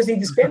 like, because he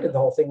disbanded the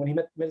whole thing when he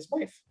met his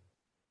wife.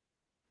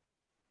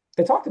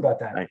 They talked about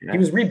that. Okay. He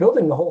was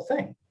rebuilding the whole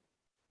thing.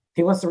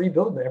 He wants to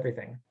rebuild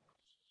everything.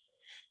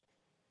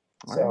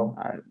 So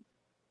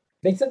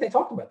they said they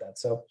talked about that.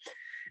 So,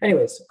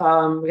 anyways,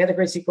 we had a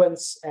great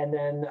sequence, and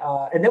then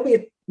we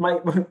had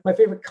my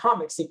favorite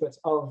comic sequence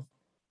of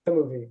the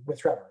movie with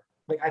Trevor.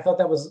 Like, I thought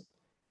that was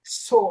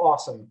so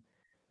awesome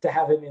to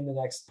have him in the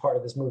next part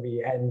of this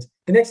movie and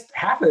the next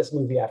half of this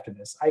movie after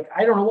this.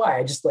 I don't know why.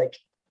 I just like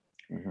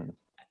Mhm.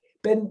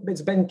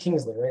 it's Ben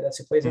Kingsley, right? That's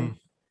who plays him.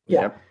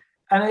 Yeah. Yep.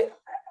 And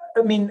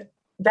I mean,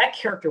 that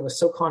character was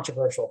so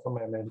controversial from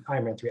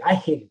Iron Man 3. I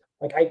hated him.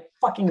 Like I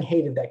fucking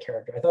hated that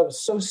character. I thought it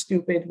was so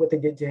stupid what they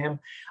did to him.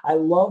 I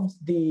loved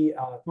the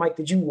Mike.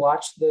 Did you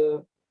watch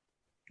the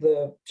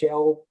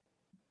jail?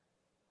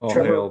 Oh,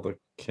 Trevor- Hail the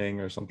King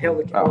or something. Hail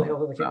the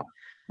King.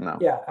 No.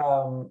 Yeah,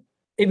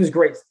 it was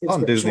great. It's On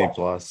great. You should Disney watch it.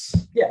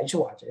 Plus. Yeah, you should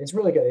watch it. It's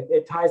really good.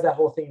 It ties that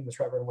whole thing with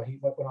Trevor and what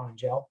went on in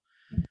jail.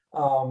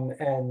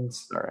 And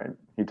All right.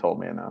 He told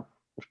me enough.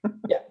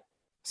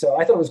 so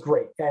I thought it was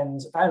great. And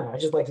I don't know, I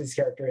just liked his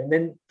character. And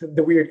then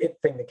the weird it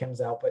thing that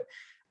comes out. But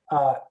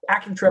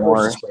acting Trevor was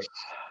Morris. just great.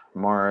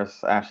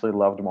 Morris. Ashley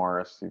loved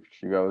Morris.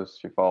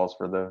 She falls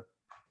for the,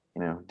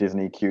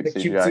 Disney cute The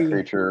CGI cutesy-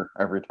 creature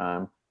every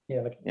time.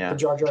 Yeah, like Yeah. the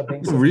Jar Jar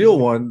Binks. The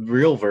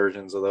real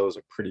versions of those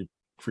are pretty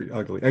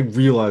ugly. I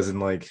realize in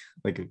like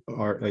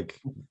art, like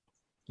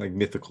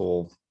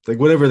mythical, like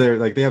whatever they're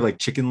like, they have like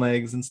chicken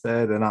legs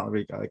instead. They're not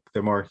really like,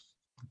 they're more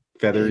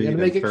feathery You're and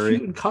gonna make it furry.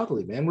 cute and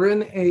cuddly, man. We're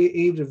in a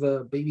age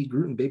of baby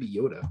Groot and baby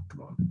Yoda.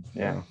 Come on.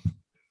 Yeah.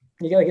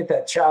 You gotta get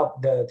that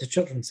the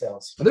children's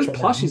sales. And there's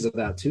plushies of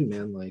that too,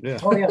 man. Like, Yeah.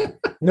 Oh yeah,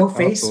 no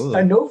face,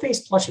 Absolutely. a no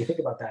face plushie. Think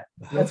about that.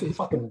 That's face.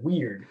 fucking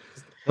weird.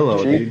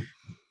 Hello, Gee. dude.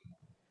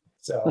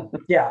 So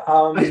yeah,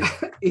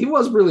 he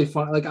was really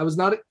fun. Like, I was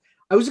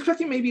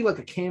expecting maybe like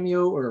a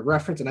cameo or a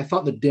reference, and I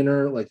thought the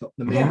dinner, like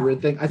the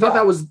Mandarin thing, I thought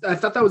that was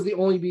the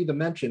only be the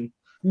mention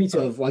me too.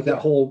 of like that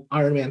whole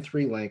Iron Man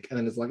 3 link, and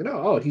then it's like,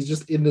 oh, he's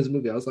just in this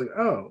movie. I was like,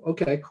 oh,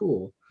 okay,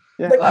 cool.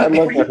 Yeah. Like, I love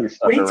when that he, he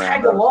stuck when he around.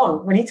 tagged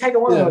along,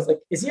 Yeah. I was like,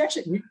 is he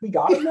actually? We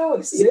got him now.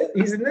 This is it.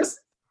 He's in this.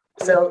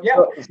 So yeah,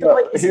 So, no,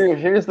 like, is he-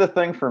 here's the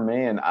thing for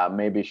me, and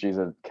maybe she's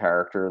a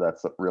character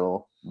that's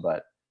real,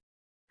 but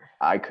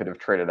I could have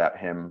traded out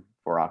him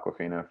for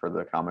Aquafina for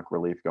the comic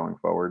relief going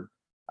forward.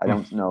 I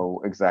don't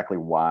know exactly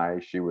why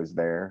she was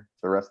there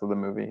the rest of the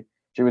movie.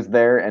 She was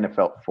there, and it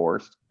felt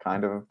forced,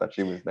 kind of, that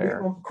she was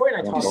there. Corey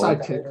and I talked about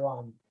that Sidekick. later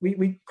on.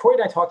 We Corey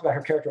and I talked about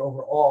her character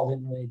overall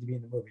didn't really need to be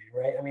in the movie,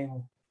 right? I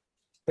mean,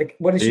 like,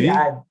 what did she Did he?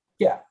 add?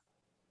 Yeah,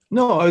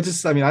 No, I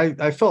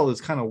felt it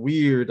was kind of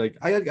weird. Like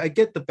I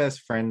get the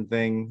best friend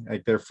thing,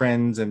 like they're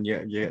friends and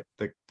you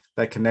get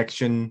that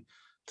connection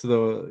to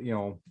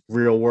the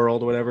real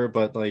world or whatever,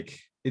 but like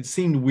it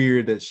seemed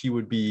weird that she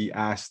would be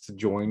asked to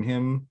join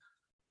him.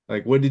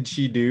 Like, what did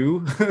she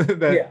do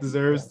that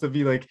deserves to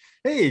be like,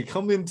 hey,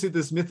 come into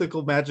this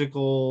mythical,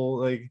 magical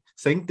like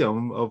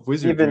sanctum of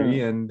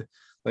wizardry and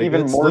like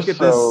even let's more look at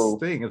so-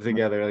 this thing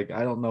together. Like,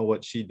 I don't know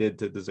what she did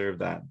to deserve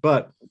that,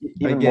 but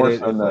Even I get more it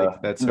so in if, the,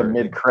 like, that's in the her,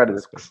 like,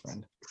 mid-credits best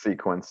friend.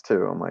 sequence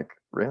too. I'm like,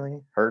 really?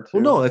 Her too?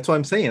 Well, no, that's what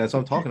I'm saying. That's what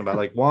I'm talking about.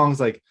 Like Wong's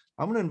like,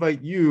 I'm gonna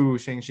invite you,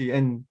 Shang-Chi,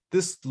 and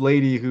this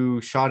lady who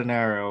shot an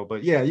arrow,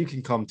 but yeah, you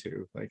can come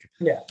too. Like,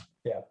 yeah.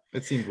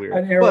 it seemed weird.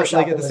 An arrow But shot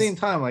like at that the was- same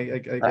time, like I The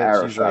get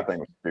arrow she's shot like, thing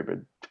was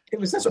stupid. It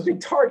was such a big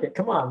target.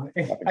 Come on,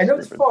 Fucking I know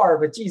it's stupid. far,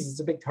 but Jesus, it's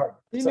a big target.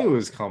 you So- knew it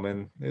was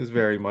coming. It was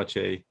very much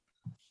a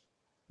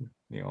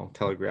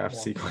telegraph Yeah.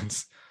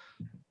 sequence.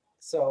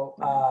 So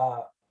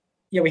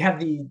we have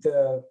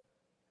the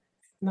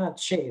not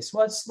chase.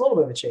 Well, it's a little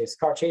bit of a chase,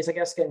 car chase, I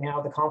guess, getting out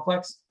of the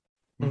complex.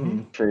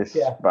 Mhm. Chased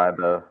Yeah. by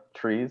the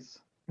trees.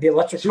 The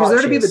electric She was car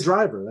there to be the chase.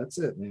 driver. That's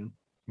it, man.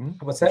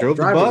 What's that? Drove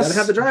the Driver, bus. gotta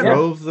have the driver.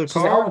 Drove the She's a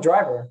hell of a car.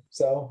 driver.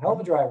 So hell of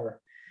a driver.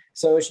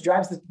 So she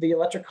drives the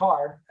electric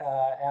car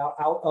out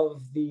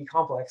of the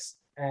complex,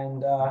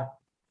 and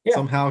yeah.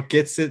 Somehow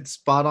gets it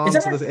spot on Is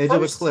that to her the edge of a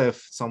first- cliff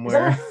is that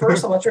somewhere. our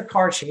first electric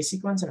car chase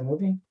sequence in a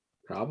movie?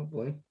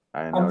 Probably.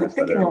 I didn't I'm notice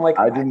thinking, that. I'm like,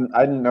 I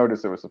didn't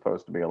notice it was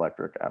supposed to be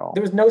electric at all.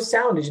 There was no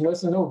sound. Did you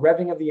notice there's no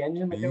revving of the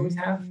engine like they always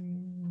have?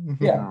 Mhm.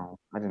 Yeah. No,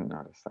 I didn't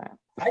notice that.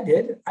 I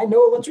did. I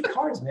know electric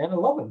cars, man. I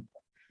love them.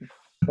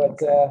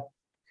 But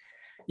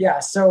yeah,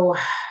 so and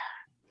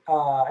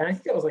I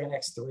think that was like an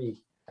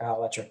X3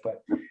 electric,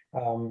 but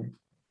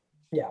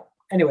yeah.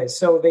 Anyway,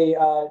 so they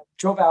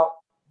drove out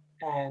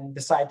and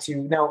decide to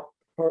now.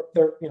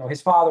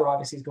 His father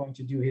obviously is going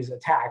to do his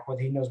attack,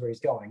 whether he knows where he's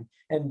going,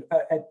 and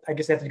I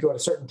guess they have to go at a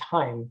certain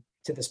time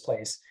to this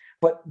place.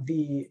 But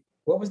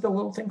what was the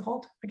little thing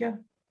called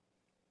again?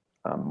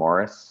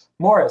 Morris.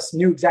 Morris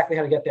knew exactly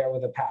how to get there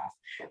with a path.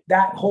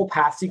 That whole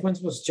path sequence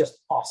was just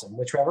awesome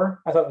with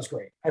Trevor. I thought it was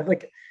great. I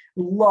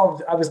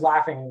I was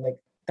laughing, like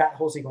that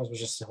whole sequence was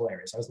just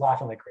hilarious. I was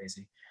laughing like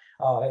crazy.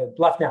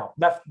 Left now.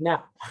 On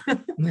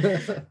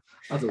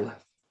the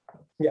left.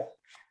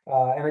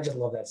 And I just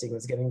love that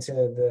sequence, getting to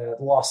the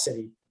Lost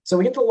City. So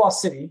we get to the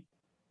Lost City,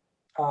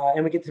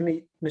 and we get to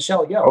meet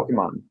Michelle Yeoh.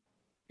 Pokemon.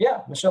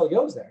 Yeah, Michelle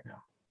Yeoh's there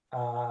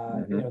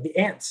now. The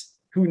aunt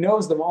who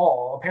knows them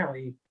all,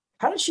 apparently.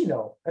 How did she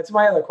know? That's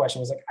my other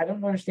question. Was like, I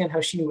don't understand how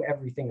she knew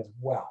everything as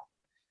well.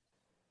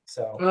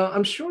 So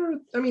I'm sure.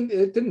 I mean,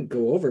 it didn't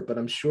go over, but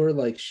I'm sure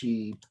like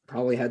she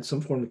probably had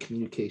some form of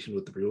communication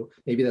with the real.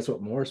 Maybe that's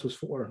what Morris was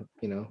for.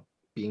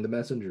 Being the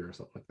messenger or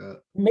something like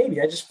that.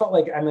 maybe I just felt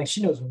like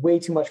she knows way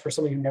too much for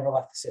somebody who never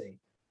left the city,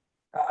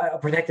 a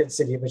protected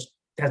city, which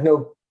has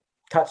no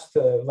touch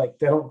to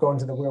they don't go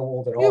into the real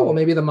world at all. Yeah, well,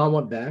 maybe the mom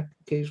went back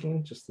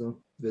occasionally just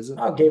to visit.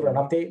 Oh, gave her an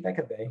update. That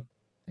could be.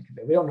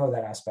 We don't know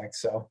that aspect.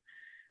 So,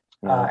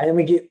 Yeah. and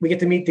we get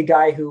to meet the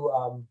guy who,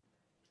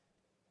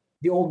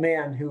 the old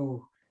man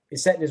who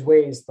is set in his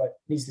ways, but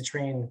needs to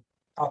train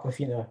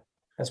Aquafina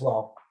as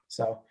well.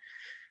 So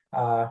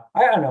I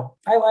don't know.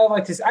 I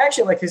like his. I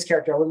actually like his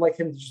character. I wouldn't like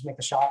him to just make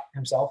the shot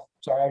himself.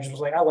 Sorry, I just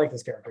was like, I like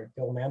this character,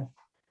 the old man,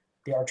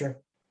 the archer.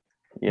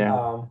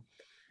 Yeah.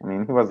 I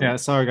mean, he wasn't. Yeah,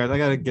 sorry guys, I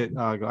gotta get.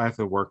 I have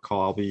to work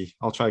call.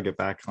 I'll try to get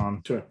back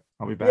on. Sure.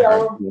 I'll be back. Yeah,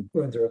 we're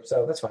moving through,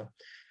 so that's fine.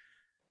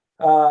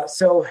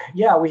 So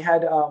yeah, we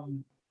had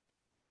that,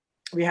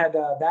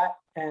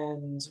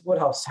 and what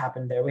else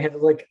happened there? We had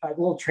like a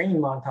little training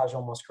montage,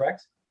 almost,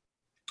 correct?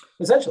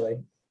 Essentially,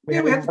 we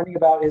had learning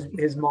about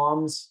his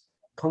mom's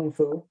kung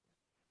fu.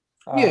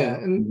 Yeah,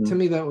 and to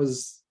me that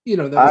was,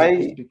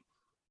 I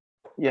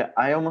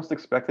almost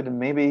expected him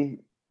maybe.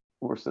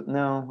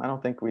 No, I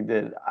don't think we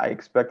did. I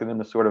expected him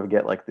to sort of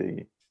get like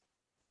the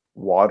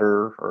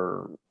water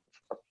or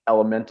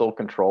elemental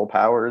control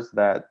powers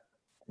that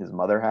his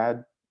mother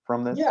had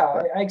from this.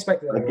 Yeah, I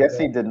expected that. I guess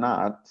he did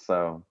not,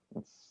 so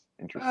it's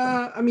interesting.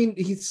 I mean,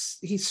 he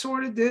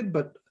sort of did,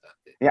 but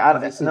yeah,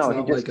 he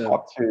just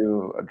talked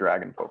to a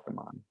dragon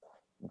Pokemon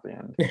at the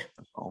end.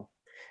 Oh.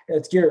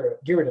 It's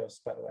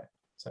Gyarados, by the way.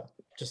 So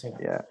just saying.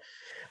 Yeah.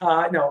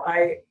 No,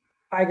 I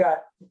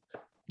got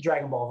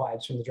Dragon Ball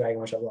vibes from the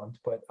dragon, which I loved,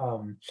 but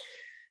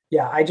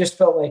yeah, I just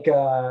felt like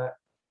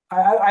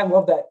I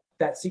love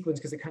that sequence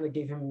because it kind of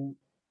gave him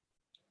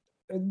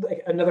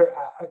like another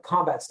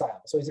combat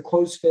style. So he's a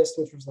closed fist,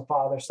 which was the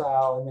father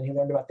style, and then he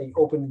learned about the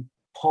open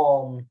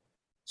palm,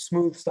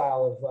 smooth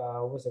style of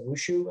what was it,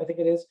 Wushu, I think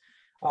it is,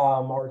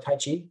 or Tai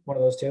Chi, one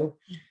of those two.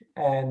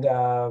 And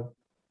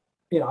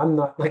I'm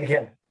not, like,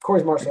 again,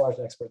 Corey's martial arts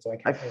expert, so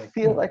I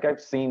feel like I've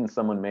seen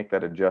someone make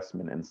that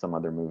adjustment in some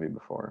other movie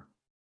before.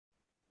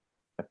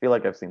 I feel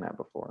like I've seen that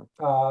before.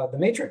 The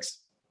Matrix.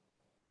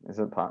 Is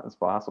it it's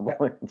possible?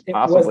 It's it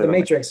was the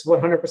Matrix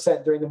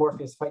 100% during the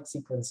Morpheus fight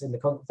sequence in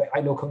the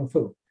I Know Kung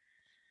Fu.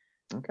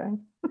 Okay.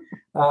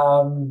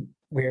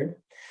 Weird.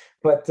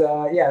 But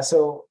yeah,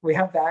 so we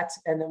have that,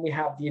 and then we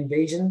have the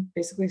invasion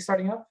basically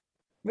starting up.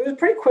 It was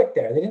pretty quick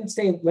there. They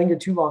didn't linger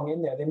too long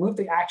in there. They moved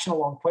the action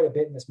along quite a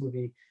bit in this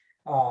movie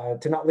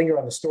to not linger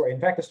on the story.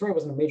 In fact, the story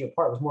wasn't a major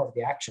part. It was more of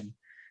the action.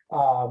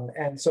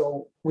 And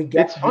so we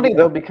get. It's funny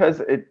though, because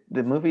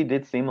the movie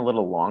did seem a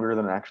little longer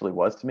than it actually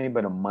was to me,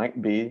 but it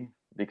might be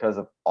because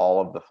of all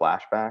of the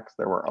flashbacks.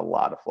 There were a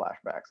lot of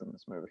flashbacks in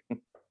this movie.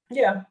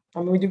 Yeah, I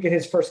mean, we do get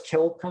his first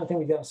kill kind of thing.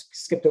 We got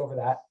skipped over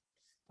that,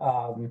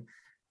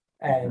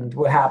 and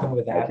what happened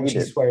with that? Like he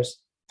swears,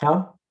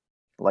 huh?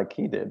 Like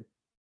he did.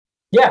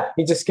 Yeah,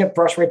 he just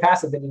brushed right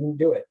past it. But he didn't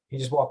do it. He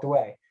just walked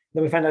away.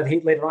 Then we found out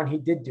later on he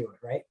did do it,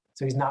 right?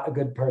 So he's not a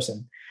good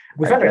person.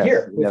 We found it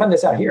here. We found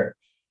this out here.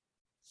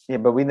 Yeah,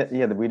 but we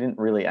didn't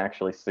really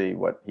actually see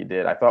what he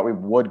did. I thought we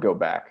would go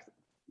back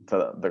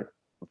to the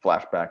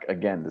flashback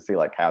again to see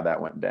like how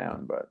that went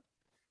down, but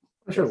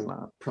I'm sure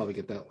we'll probably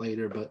get that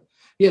later. But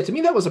yeah, to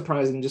me that was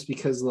surprising just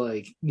because,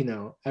 like,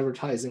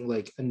 advertising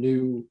like a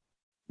new,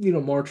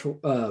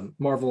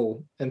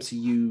 Marvel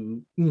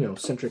MCU,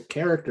 centric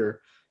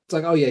character. It's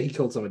like, oh yeah, he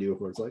killed somebody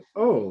before. It's like,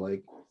 oh,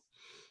 like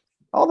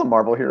all the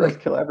Marvel heroes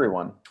kill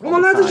everyone.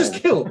 Well, not to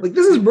just kill. Like,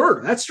 this is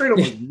murder. That's straight up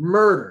like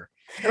murder.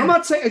 And I'm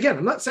not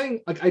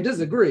saying like I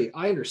disagree.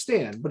 I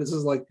understand, but it's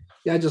just like,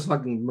 yeah, I just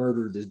fucking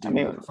murdered this dude.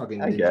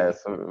 I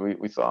guess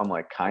we saw him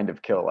like kind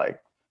of kill like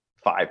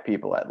 5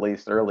 people at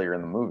least earlier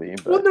in the movie.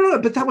 But... Well, no,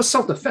 but that was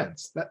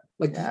self-defense. That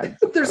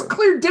there's a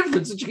clear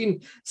difference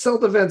between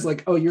self-defense,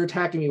 like, oh, you're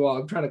attacking me while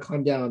I'm trying to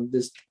climb down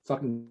this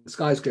fucking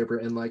skyscraper,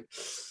 and like,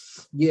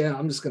 yeah,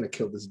 I'm just gonna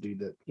kill this dude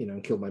that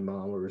killed my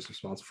mom or was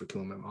responsible for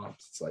killing my mom.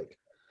 It's like,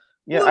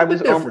 yeah, I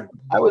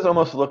was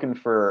almost looking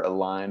for a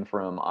line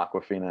from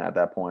Aquafina at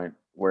that point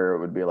where it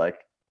would be like,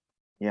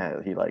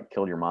 yeah, he like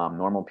killed your mom.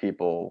 Normal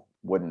people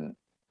wouldn't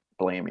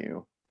blame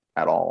you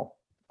at all.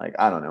 Like,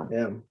 I don't know.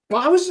 Yeah.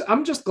 Well,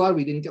 I'm just glad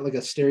we didn't get like a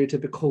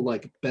stereotypical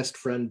like best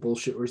friend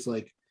bullshit where it's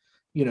like,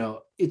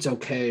 it's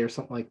okay or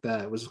something like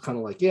that. It was kind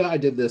of like, yeah, I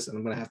did this and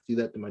I'm gonna have to do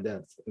that to my dad.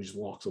 And he just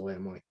walks away.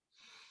 I'm like,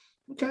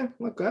 okay,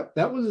 look,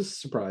 that was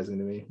surprising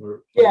to me.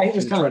 Or yeah, he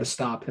was try to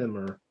stop him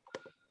or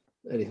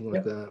anything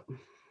like that.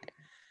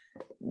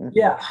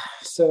 Yeah,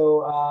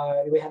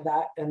 so we had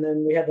that, and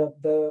then we had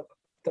the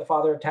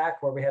father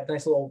attack where we had a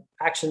nice little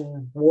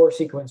action war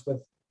sequence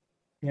with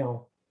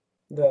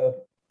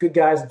the good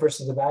guys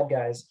versus the bad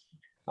guys,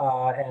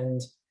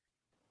 and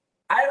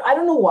I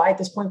don't know why at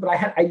this point, but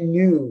I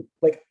knew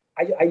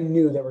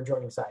they were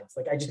joining sides.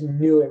 Like, I just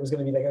knew it was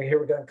going to be like, okay, here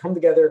we're going to come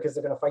together because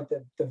they're going to fight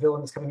the villain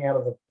that's coming out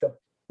of the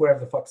whatever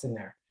the fuck's in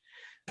there,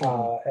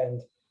 are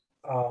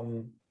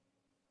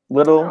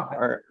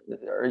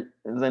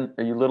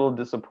you little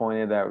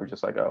disappointed that we're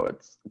just like, oh,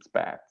 it's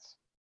bats?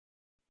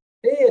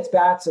 It's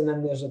bats, and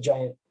then there's a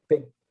giant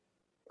big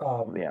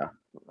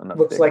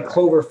looks like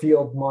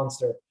Cloverfield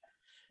monster.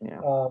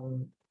 Yeah.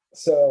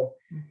 So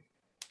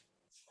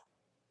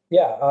we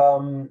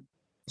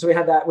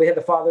had that. We had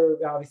the father,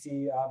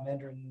 obviously,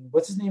 Mandarin.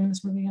 What's his name in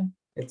this movie again?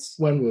 It's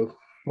Wenwu.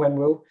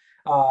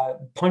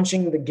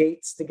 Punching the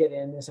gates to get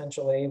in,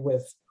 essentially,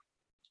 with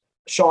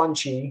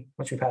Shang-Chi,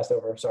 which we passed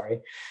over.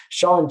 Sorry,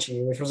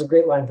 Shang-Chi, which was a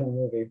great line from the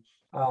movie.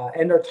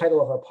 and our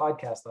title of our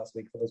podcast last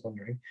week, for those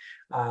wondering.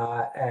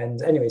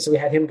 And anyway, so we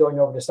had him going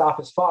over to stop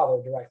his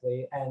father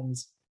directly, and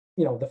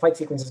the fight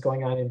sequences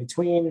going on in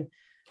between,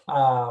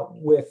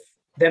 with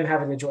them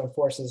having to join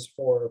forces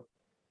for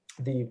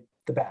the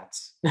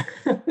bats.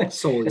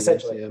 Solely,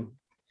 essentially. yeah.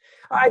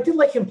 I did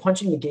like him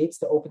punching the gates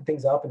to open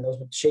things up, and those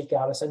would shake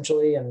out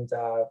essentially and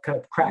kind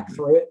of crack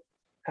through it.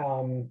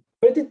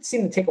 But it did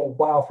seem to take a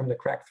while from the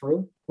crack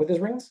through with his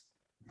rings.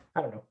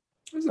 I don't know.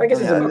 I guess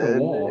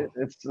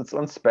it's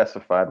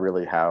unspecified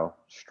really how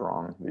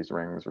strong these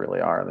rings really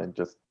are. They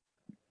just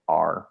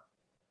are.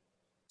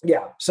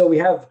 Yeah. So we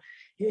have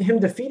him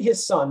defeat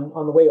his son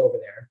on the way over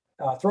there,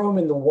 throw him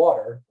in the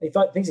water.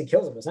 Thinks he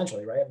kills him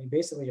essentially, right? I mean,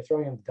 basically you're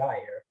throwing him to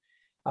die here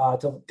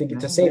to save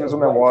his wife. He was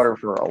in the water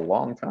for a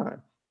long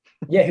time.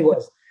 Yeah, he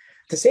was,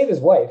 to save his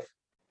wife.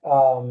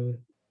 So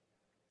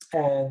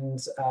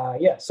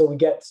we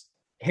get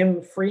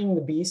him freeing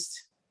the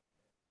beast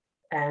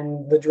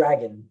and the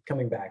dragon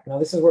coming back. Now,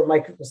 this is where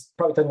Mike was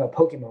probably talking about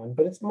Pokemon,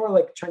 but it's more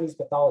like Chinese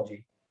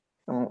mythology.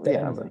 We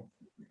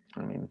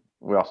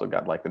also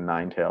got like the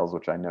Ninetales,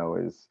 which I know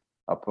is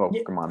a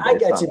Pokemon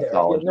based on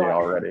mythology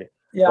already.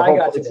 Yeah, I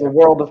got you. It's the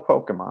world of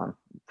Pokemon,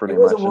 pretty much.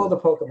 It was a world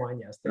of Pokemon,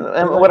 yes.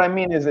 And what I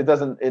mean is, it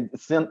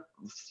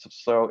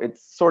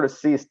sort of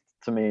ceased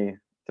to me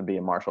to be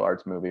a martial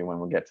arts movie when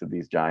we get to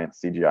these giant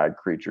CGI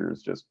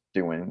creatures just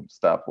doing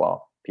stuff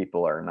while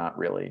people are not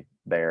really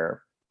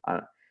there.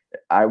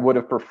 I would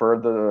have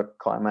preferred the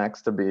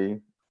climax to be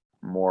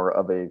more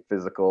of a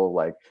physical,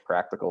 like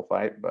practical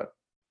fight. But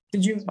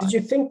did you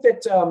think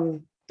that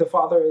the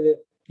father, that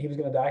he was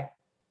going to die?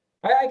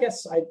 I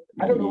guess I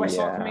don't know if I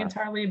saw it coming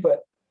entirely,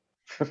 but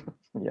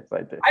yes,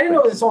 I did. I didn't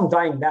know it was on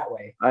dying that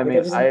way. I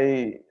mean,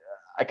 I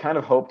kind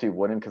of hoped he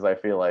wouldn't, because I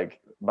feel like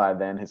by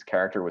then his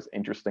character was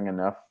interesting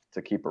enough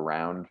to keep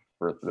around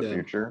for the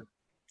future.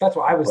 That's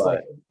why I was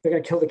like, they're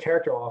gonna kill the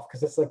character off,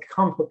 because it's like a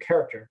comic book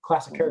character,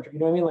 classic character. You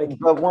know what I mean? Like,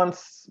 but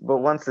once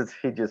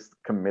he just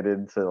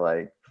committed to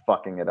like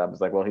fucking it up,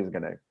 it's like, well, he's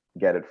gonna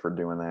get it for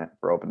doing that,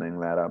 for opening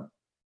that up.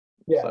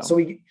 Yeah. So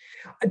we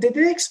did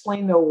they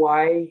explain though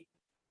why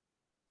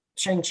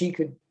Shang-Chi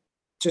could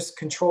just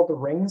control the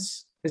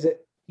rings? Is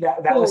it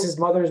that was his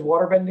mother's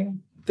water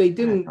bending? They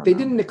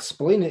didn't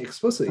explain it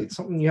explicitly. It's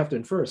something you have to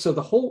infer. So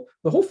the whole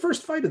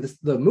first fight of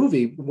the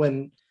movie,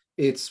 when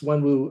it's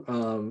Wenwu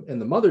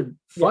and the mother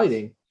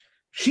fighting,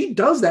 she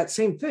does that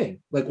same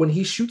thing. Like when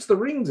he shoots the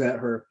rings at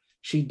her,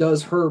 she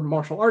does her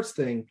martial arts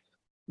thing.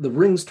 The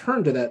rings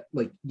turn to that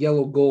like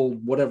yellow,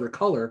 gold, whatever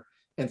color,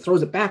 and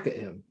throws it back at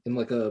him in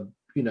like a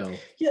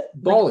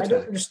ball attack. I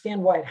don't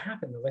understand why it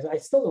happened though. I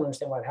still don't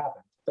understand why it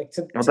happened. Like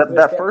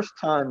that first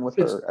time with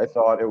her, I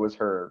thought it was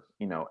her,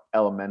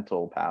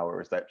 elemental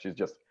powers that she's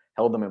just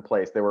held them in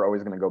place. They were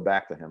always going to go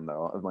back to him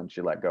though when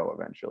she let go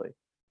eventually.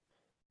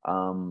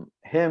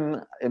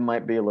 Him, it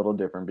might be a little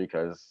different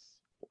because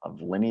of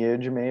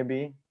lineage,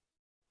 maybe,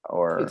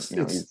 or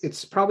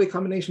it's probably a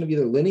combination of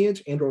either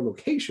lineage and or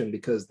location,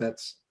 because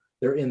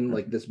they're in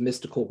like this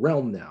mystical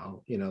realm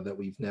now, that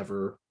we've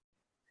never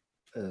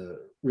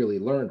really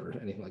learned or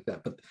anything like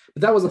that. But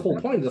that was the whole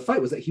point of the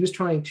fight, was that he was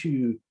trying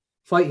to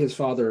fight his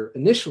father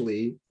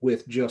initially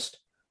with just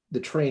the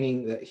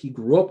training that he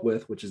grew up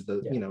with, which is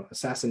the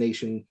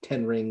assassination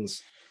 10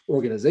 rings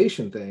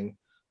organization thing.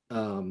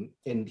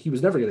 And he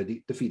was never going to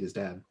defeat his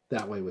dad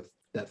that way with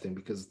that thing,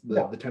 because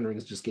the 10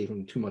 rings just gave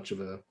him too much of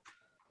a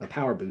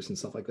power boost and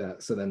stuff like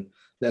that. So then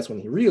that's when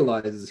he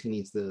realizes he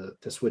needs to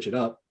switch it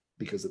up,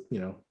 because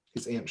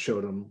his aunt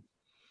showed him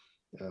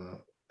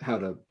how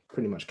to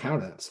pretty much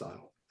counter that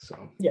style.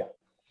 So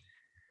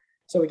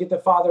we get the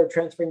father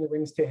transferring the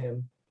rings to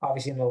him,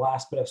 obviously in the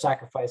last bit of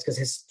sacrifice, because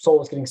his soul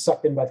was getting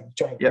sucked in by the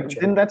giant creature.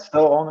 Didn't that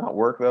still all not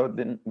work though?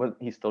 Didn't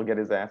he still get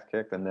his ass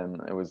kicked? And then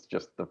it was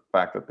just the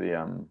fact that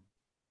the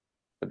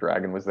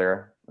dragon was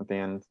there at the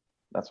end.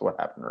 That's what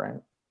happened,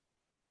 right?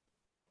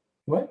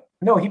 What?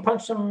 No, he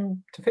punched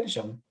him to finish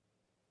him.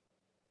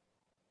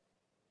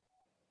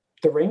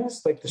 The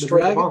rings, like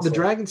the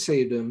dragon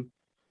saved him,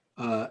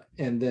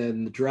 and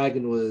then the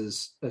dragon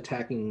was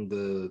attacking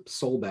the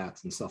soul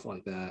bats and stuff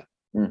like that.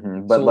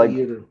 Mm-hmm.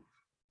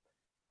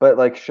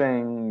 But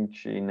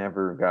Shang-Chi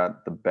never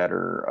got the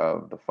better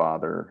of the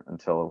father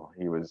until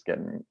he was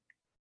getting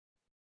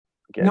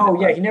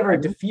he never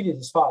defeated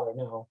his father.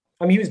 No,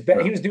 I mean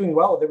he was doing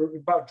well. They were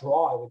about a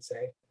draw. I would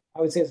say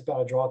it's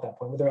about a draw at that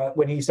point.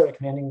 When he started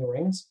commanding the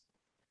rings,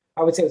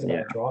 I would say it was about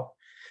a draw.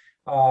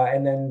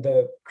 And then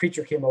the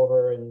creature came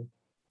over and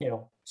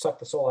sucked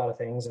the soul out of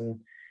things, and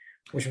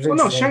which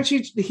was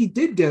Shang-Chi he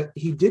did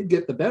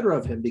get the better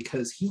of him,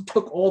 because he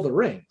took all the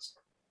rings.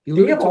 He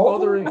took all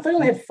the rings. I thought he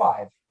only had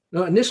 5.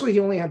 No, initially he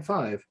only had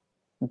 5.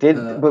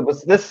 But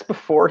was this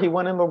before he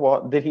went in the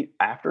water? Did he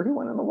after he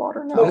went in the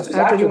water? No, this was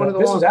after he went in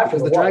the water,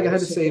 because the dragon had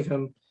to save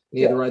him, and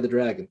he had to ride the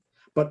dragon.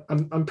 But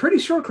I'm pretty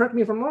sure, correct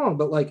me if I'm wrong,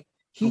 but like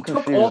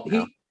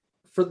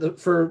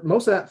for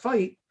most of that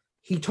fight,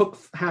 he took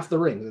half the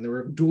rings, and they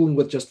were dueling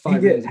with just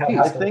 5 rings apiece.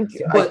 I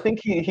think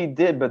he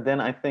did, but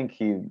then I think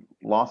he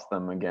lost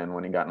them again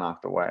when he got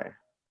knocked away.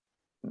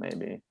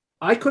 Maybe.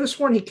 I could have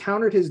sworn he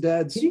countered his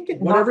dad's He didn't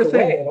get whatever knocked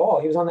away thing. at all.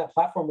 He was on that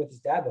platform with his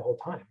dad the whole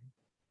time.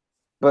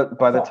 But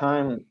by the thought.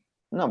 time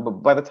no, but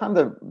by the time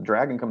the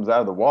dragon comes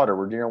out of the water,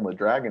 we're dealing with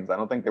dragons. I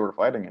don't think they were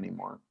fighting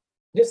anymore.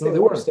 Yes, No, they they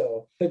were weren't.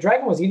 still. The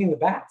dragon was eating the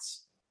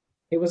bats.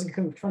 It wasn't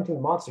confronting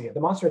the monster yet. The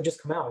monster had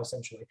just come out,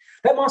 essentially.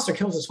 That monster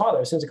kills his father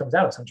as soon as it comes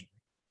out, essentially.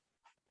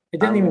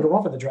 It didn't even go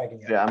over the dragon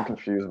yet. Yeah, I'm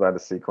confused by the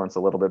sequence a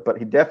little bit, but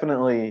he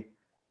definitely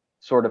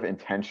sort of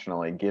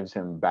intentionally gives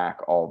him back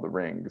all the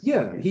rings.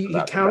 Yeah, when he's he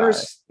about to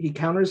die.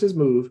 counters his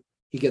move.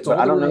 He gets But all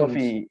I the don't rings. know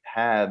if he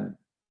had.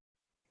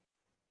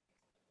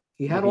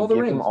 He had did all the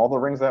give rings. him all the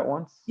rings at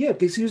once. Yeah,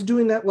 because he was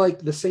doing that like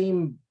the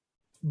same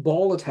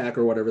ball attack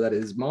or whatever that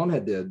his mom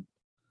had did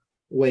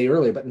way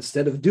earlier, but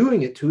instead of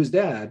doing it to his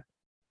dad,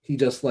 he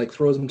just like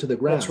throws him to the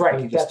ground. That's right.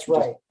 Like, he just- That's he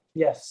just- right.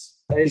 Yes.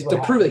 That is to what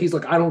prove happened. that he's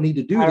like, I don't need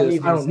to do I don't this.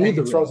 need I don't this, need and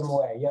the he throws rings. him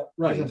away. Yep.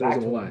 Right, Gives he throws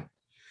back him to away.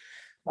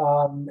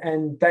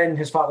 And then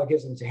his father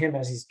gives them to him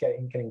as he's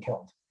getting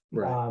killed,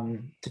 Right.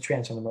 to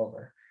transfer them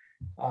over.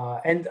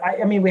 And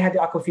I mean, we had the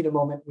Aquafina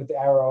moment with the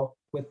arrow,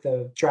 with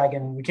the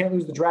dragon. We can't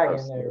lose the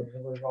dragon.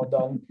 We're all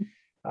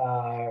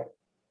done.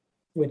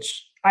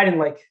 Which I didn't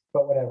like,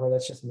 but whatever.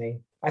 That's just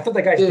me. I thought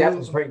that guy's death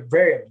was very,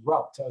 very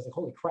abrupt. So I was like,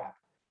 holy crap.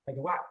 Like,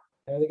 wow,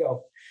 there they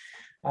go.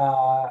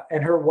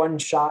 And her one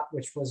shot,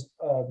 which was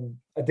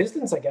a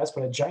distance, I guess,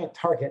 but a giant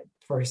target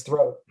for his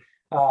throat.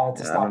 To I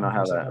stop don't know him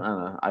how from that. I saying- don't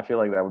know. I feel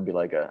like that would be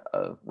like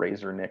a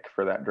razor nick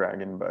for that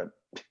dragon, but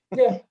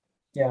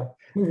Yeah.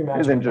 Movie it's magic.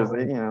 on that interesting.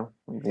 one. You know,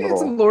 Yeah,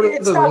 it's a little. Lord of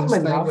It's the not Rings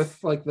thing enough.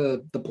 with like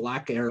the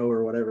black arrow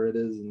or whatever it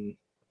is, and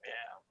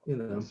you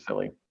know,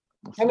 Silly.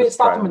 I mean, it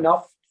stopped him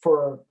enough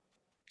for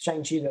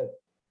Shang-Chi to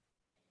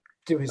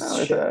do his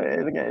No,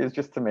 shit. again, it's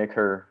just to make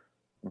her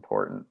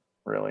important,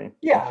 really.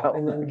 Yeah, Felt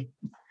and like. then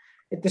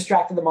it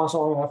distracted the monster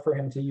long enough for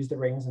him to use the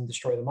rings and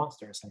destroy the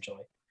monster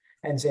essentially,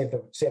 and save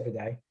the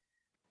day.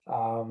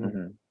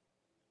 Mhm.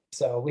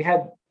 So we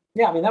had,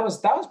 I mean, that was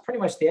pretty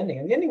much the ending,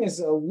 and the ending is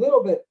a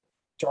little bit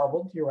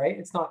jarbled. You're right;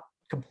 it's not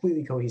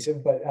completely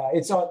cohesive, but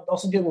it's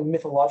also dealing with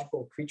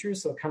mythological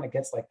creatures, so it kind of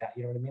gets like that.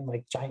 You know what I mean?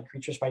 Like giant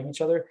creatures fighting each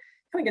other,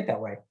 kind of get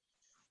that way.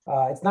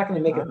 It's not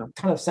going to make a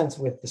ton of sense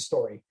with the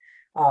story.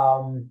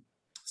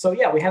 So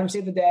yeah, we had him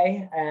save the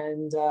day,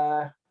 and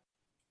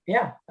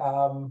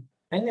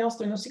anything else?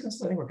 There are no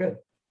sequences. I think we're good.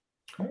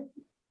 Right?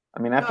 I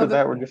mean, after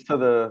that, we're just to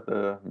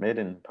the mid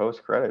and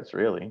post credits,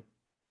 really.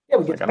 Yeah,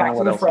 we get Like, I back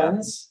don't to know the what else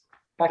friends.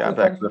 Back to Got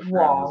the back to friends the with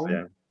friends. Wong.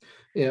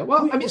 Yeah. yeah.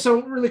 Well, I mean,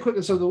 so really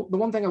quick. So the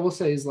one thing I will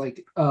say is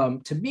like,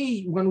 to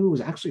me, Wenwu was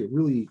actually a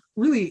really,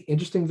 really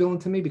interesting villain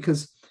to me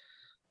because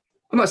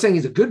I'm not saying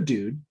he's a good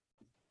dude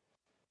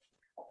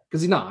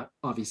because he's not.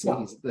 Obviously, No.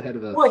 he's the head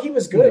of a. Well, he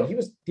was good. You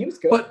know. He was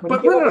good. But When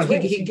he gave up his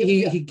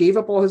rings, he gave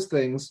up all his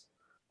things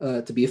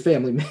to be a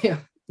family man,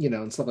 you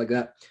know, and stuff like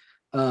that.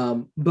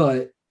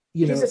 But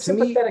you he's know, a to me,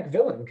 sympathetic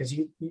villain because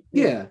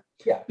yeah,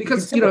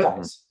 because, you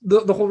know,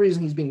 the whole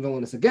reason he's being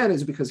villainous again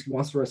is because he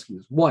wants to rescue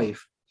his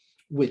wife,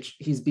 which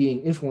he's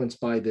being influenced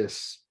by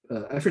this.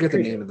 I forget the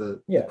name of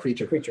the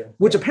creature,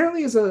 which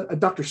apparently is a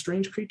Doctor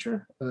Strange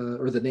creature,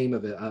 or the name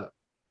of it. I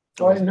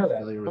didn't know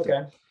that. Okay,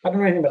 I don't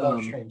know anything about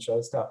Doctor Strange, so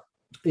it's tough.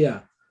 Yeah,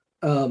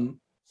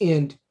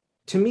 and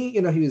to me,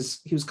 you know, he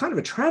was kind of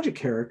a tragic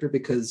character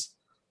because,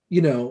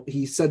 you know,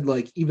 he said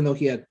like even though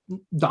he had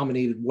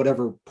dominated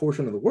whatever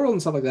portion of the world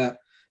and stuff like that,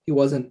 he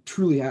wasn't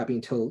truly happy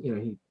until, you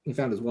know, he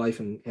found his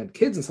wife and had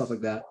kids and stuff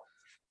like that.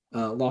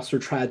 Lost her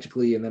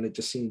tragically, and then it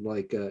just seemed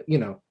like you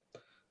know,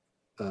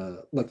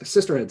 like the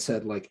sister had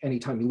said, like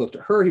anytime he looked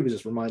at her, he was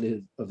just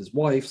reminded of his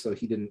wife, so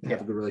he didn't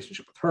have a good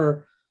relationship with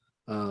her.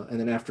 And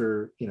then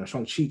after, you know,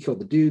 Shang-Chi killed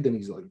the dude, then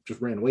he's like just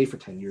ran away for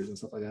 10 years and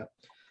stuff like that.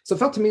 So it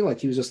felt to me like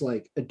he was just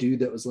like a dude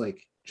that was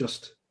like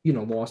just, you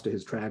know, lost to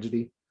his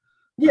tragedy.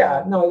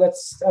 Yeah, no,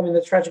 that's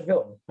the tragic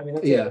villain. I mean,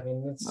 that's yeah. it. I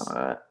mean,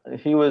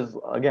 it's he was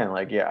again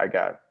like I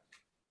got,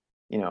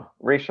 you know,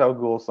 Ra's al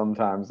Ghul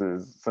sometimes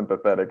is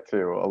sympathetic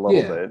too a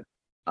little bit.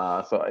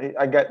 So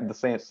I got the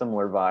same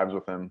similar vibes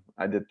with him.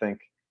 I did think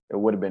it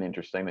would have been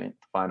interesting to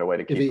find a way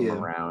to keep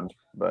him around,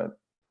 but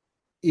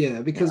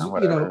because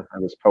you know,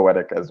 it was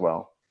poetic as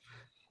well.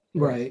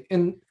 Right,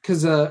 and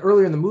because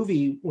earlier in the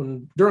movie,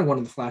 during one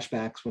of the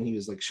flashbacks, when he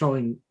was like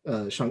showing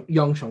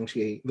young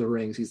Shang-Chi the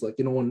rings, he's like,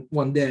 you know,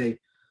 one day,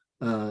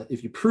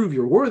 if you prove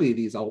you're worthy of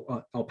these,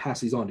 I'll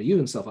pass these on to you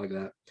and stuff like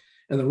that.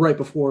 And then right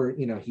before,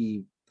 you know,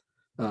 he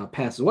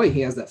passes away,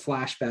 he has that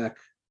flashback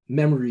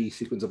memory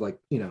sequence of like,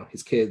 you know,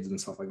 his kids and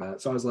stuff like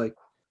that. So I was like,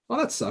 oh,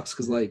 that sucks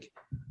because like,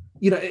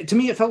 you know, to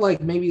me it felt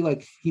like maybe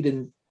like he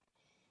didn't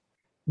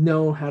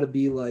know how to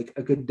be like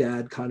a good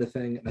dad kind of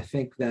thing, and I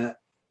think that,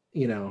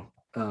 you know.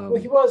 Well,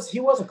 he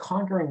was a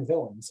conquering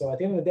villain. So at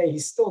the end of the day,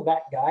 he's still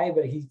that guy,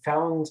 but he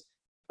found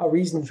a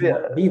reason to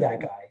want to be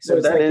that guy. So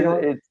it's like, you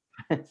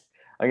know,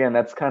 again,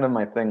 that's kind of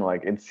my thing.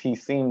 Like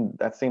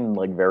that seemed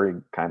like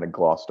very kind of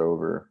glossed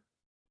over,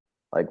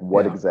 like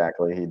what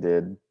exactly he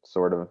did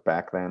sort of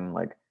back then.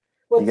 Like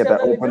you get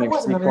that opening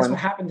sequence. That's what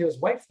happened to his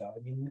wife, though.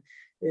 I mean,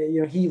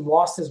 you know, he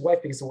lost his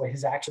wife because of what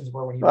his actions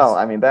were when he was. Well,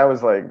 I mean, that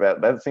was like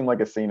that seemed like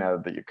a scene out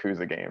of the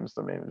Yakuza games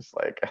to me. It's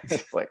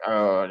like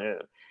oh yeah.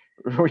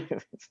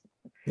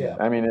 Yeah.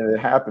 I mean, it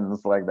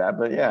happens like that,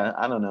 but yeah,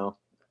 I don't know.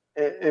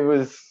 It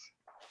was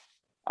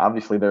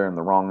obviously they're in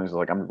the wrong. It was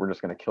like, we're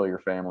just going to kill your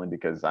family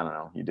because I don't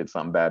know, you did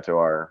something bad to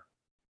our,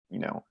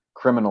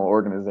 criminal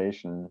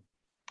organization.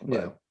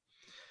 But,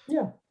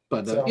 Yeah.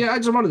 But So- yeah, I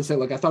just wanted to say,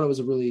 like, I thought it was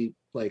a really,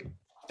 like,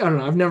 I don't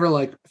know, I've never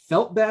like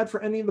felt bad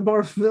for any of the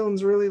Marvel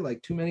villains, really,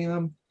 like too many of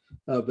them.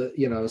 But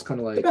it was kind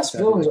of like the best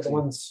villains are the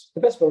ones.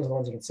 The best villains are the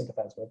ones you can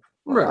sympathize with.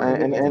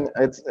 Right.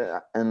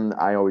 and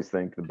I always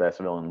think the best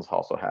villains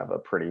also have a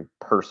pretty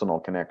personal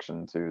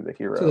connection to the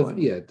hero. to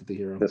the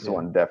hero. This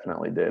one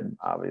definitely did,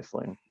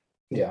 obviously.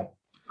 Yeah.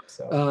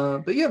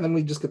 So. But yeah, then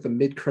we just get the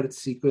mid-credit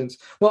sequence.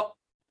 Well,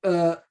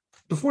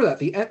 before that,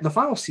 the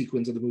final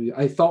sequence of the movie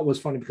I thought was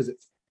funny because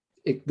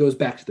it goes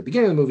back to the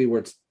beginning of the movie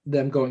where it's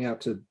them going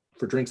out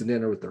for drinks and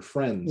dinner with their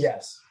friends.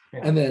 Yes. Yeah.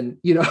 And then,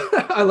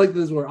 I like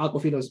this where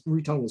Aquafina's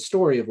retelling the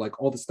story of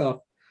like all the stuff.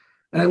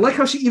 And I like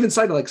how she even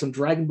cited like some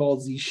Dragon Ball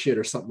Z shit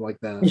or something like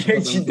that. Yeah,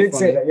 she did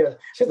say that. Yeah,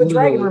 she the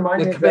dragon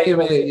reminded me of Dragon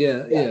Ball Z.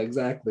 Yeah,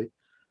 exactly.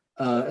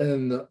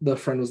 And the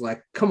friend was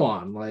like, "Come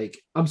on, like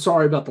I'm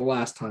sorry about the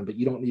last time, but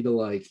you don't need to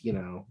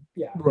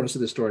run us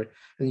through this story."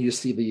 And you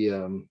just see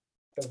the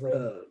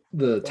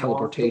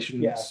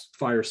teleportation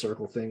fire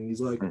circle thing. He's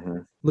like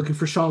looking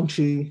for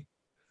Shang-Chi.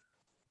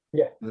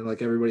 Yeah, and then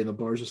like everybody in the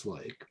bar is just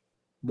like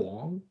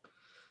Wong.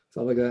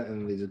 Stuff like that,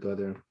 and they just go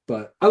there.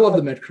 But I love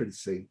the mid-credit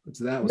scene.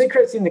 The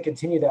mid-credit scene to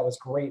continue that was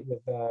great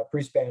with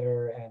Bruce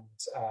Banner and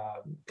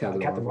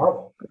Captain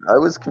Marvel. I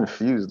was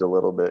confused a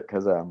little bit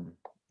because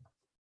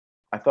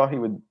I thought he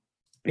would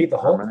be the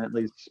Hulk?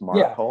 permanently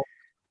Smart Hulk.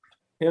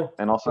 Yeah,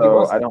 and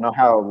also I don't know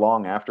how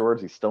long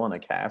afterwards he's still in a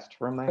cast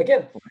from that.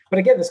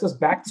 Again, this goes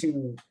back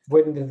to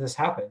when did this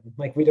happen?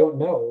 Like we don't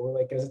know.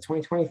 Like is it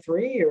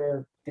 2023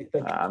 or?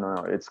 Like, I don't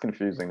know. It's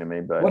confusing to me.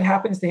 But what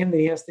happens to him that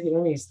he has to?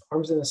 His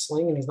arms in a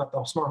sling and he's not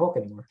the Smart Hulk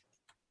anymore.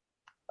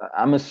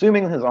 I'm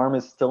assuming his arm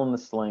is still in the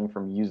sling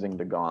from using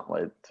the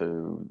gauntlet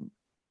to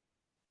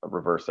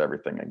reverse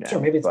everything again.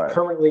 Sure, maybe it's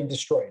permanently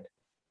destroyed.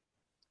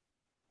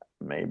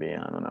 Maybe,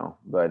 I don't know.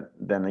 But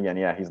then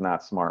again, he's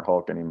not Smart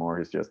Hulk anymore.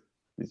 He's just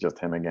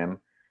him again.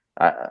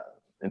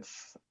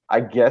 I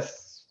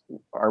guess,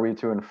 are we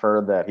to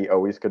infer that he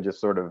always could just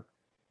sort of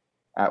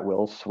at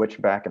will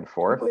switch back and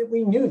forth?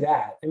 We knew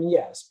that. I mean,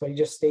 yes, but he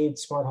just stayed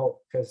Smart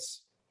Hulk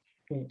because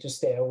he just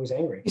stayed always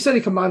angry. He said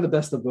he combined the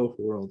best of both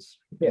worlds.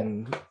 Yeah.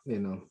 And,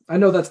 I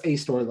know that's a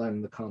storyline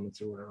in the comics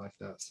or whatever like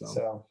that.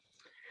 So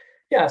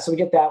we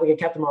get that. We get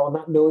Captain Marvel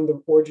not knowing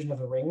the origin of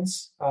the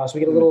rings. So we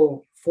get a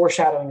little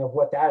foreshadowing of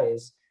what that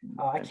is.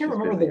 I can't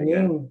remember the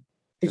name. Again.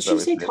 Did she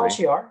say Tal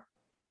Shiar?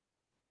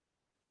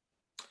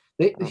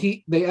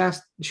 They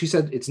asked. She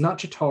said it's not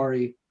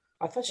Chitauri.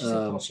 I thought she said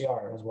Tal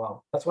Shiar as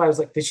well. That's why I was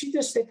like, did she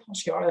just say Tal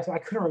Shiar? I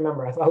couldn't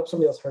remember. I hope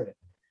somebody else heard it.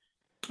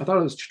 I thought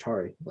it was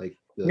Chitauri.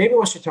 Maybe it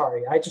was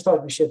Chitauri. I just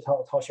thought we should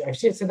Tal Shiar. If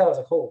she had said that, I was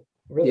like, oh,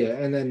 really? Yeah,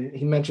 and then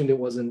he mentioned it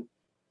wasn't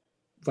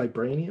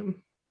vibranium.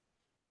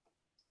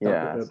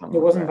 Yeah, it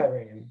wasn't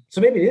vibranium. So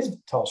maybe it is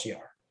Tal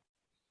Shiar.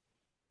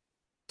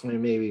 I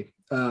mean, maybe.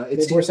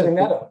 Maybe we're setting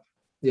that up.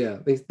 Yeah,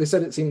 they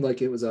said it seemed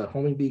like it was a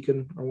homing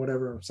beacon or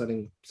whatever,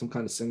 setting some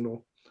kind of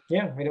signal.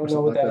 Yeah, we don't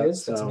know what that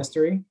is. That's a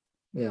mystery.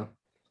 Yeah.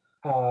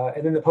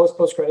 And then the post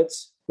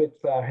credits with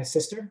his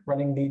sister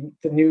running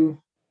the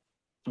new.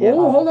 Yeah.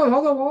 Oh, hold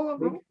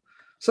on.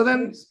 So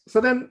then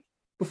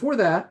before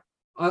that,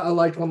 I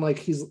liked when like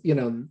he's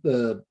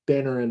the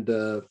Banner and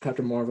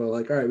Captain Marvel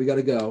like, all right, we got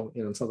to go,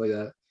 and stuff like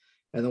that.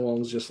 And then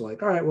Wong's just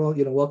like, all right, well,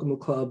 welcome to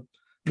the club.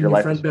 Your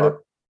life is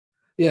fucked.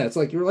 Yeah, it's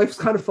like your life's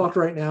kind of fucked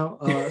right now.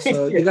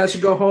 So you guys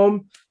should go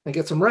home and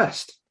get some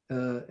rest.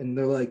 And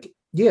they're like,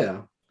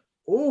 yeah.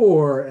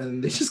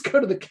 And they just go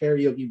to the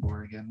karaoke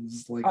bar again.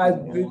 It's like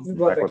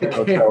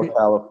Hotel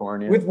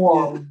California with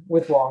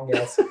Wong,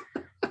 yes.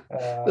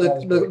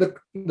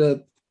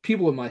 The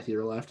people in my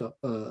theater laughed a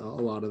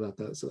lot about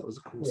that, so that was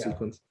a cool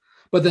sequence.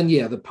 But then,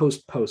 the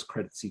post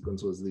credit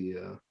sequence was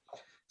the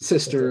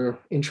sister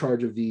in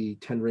charge of the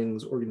Ten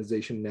Rings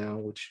organization now,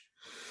 which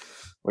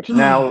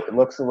now it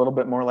looks a little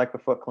bit more like the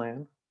Foot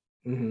Clan.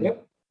 Mm-hmm.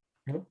 Yep.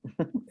 And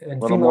a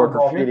little more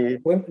graffiti,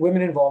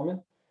 women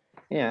involvement.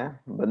 Yeah,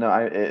 but no,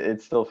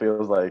 it still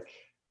feels like,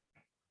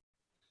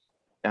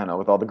 I don't know,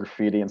 with all the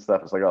graffiti and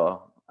stuff, it's like,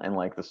 and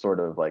like the sort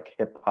of like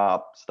hip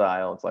hop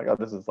style, it's like,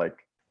 this is like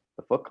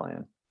the Foot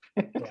Clan.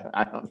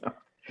 I don't know.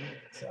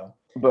 So,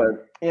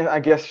 but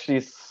I guess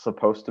she's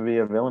supposed to be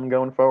a villain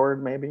going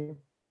forward, maybe.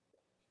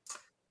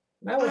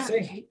 We'll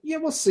see. Yeah,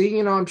 we'll see.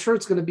 I'm sure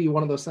it's going to be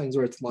one of those things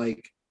where it's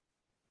like,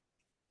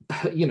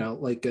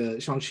 like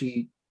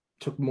Shang-Chi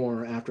took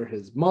more after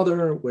his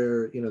mother,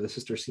 where the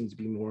sister seems to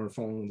be more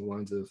following the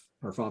lines of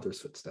her father's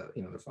footsteps,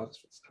 their father's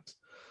footsteps.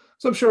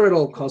 So I'm sure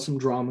it'll cause some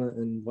drama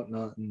and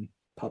whatnot and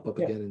pop up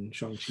again in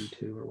Shang-Chi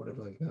 2 or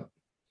whatever like that.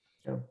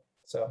 Yeah.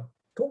 So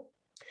cool.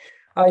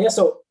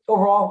 So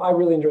overall, I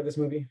really enjoyed this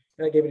movie.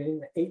 I gave it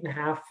an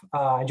 8.5.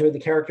 I enjoyed the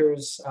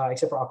characters,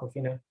 except for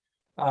Awkwafina.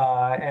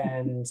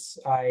 And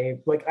I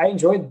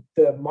enjoyed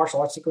the martial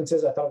arts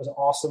sequences. I thought it was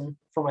awesome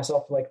for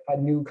myself, like a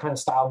new kind of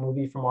style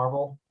movie from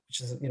Marvel,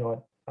 which is,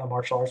 a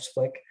martial arts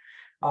flick.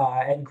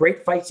 and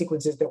great fight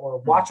sequences that were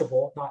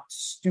watchable, not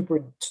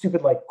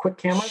stupid like quick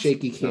cameras.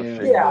 Shaky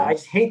cam. Yeah, I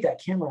just hate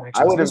that camera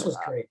action. So this was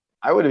great.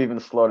 I would have even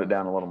slowed it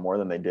down a little more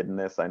than they did in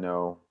this. I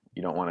know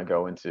you don't want to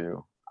go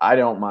into. I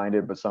don't mind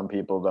it, but some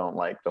people don't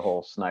like the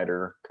whole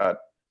Snyder cut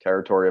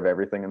territory of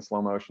everything in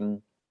slow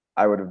motion.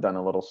 I would have done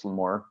a little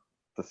more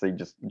to see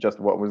just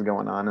what was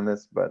going on in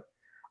this, but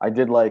I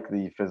did like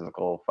the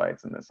physical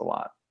fights in this a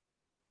lot.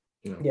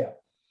 Yeah.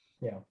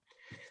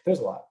 There's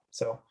a lot.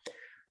 So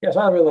yeah,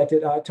 so I really liked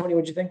it. Tony,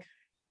 what'd you think?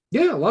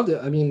 Yeah, I loved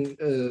it. I mean,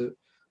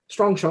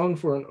 strong showing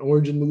for an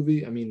origin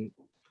movie. I mean,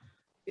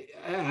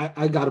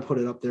 I got to put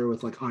it up there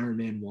with like Iron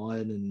Man 1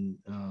 and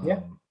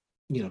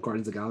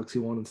Guardians of the Galaxy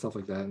 1 and stuff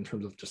like that, in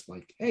terms of just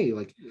like, hey,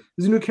 like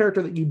there's a new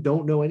character that you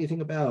don't know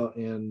anything about,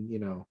 and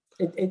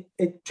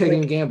it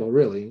taking a gamble,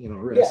 really,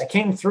 risk. Yeah, it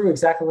came through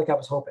exactly like I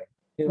was hoping.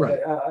 Right.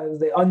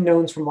 The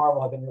unknowns from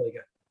Marvel have been really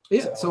good.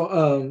 Yeah. So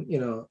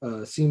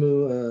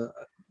Simu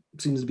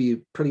seems to be a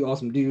pretty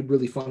awesome dude,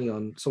 really funny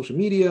on social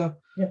media.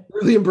 Yeah.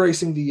 Really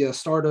embracing the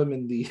stardom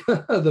and the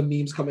the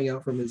memes coming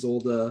out from his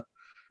old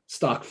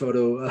stock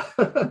photo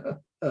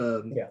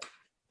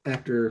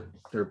actor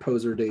or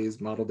poser days,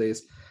 model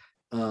days.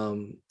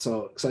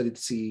 So excited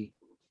to see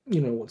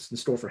what's in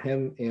store for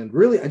him, and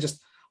really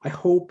I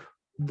hope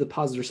the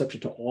positive reception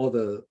to all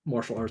the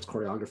martial arts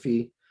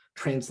choreography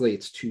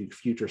translates to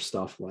future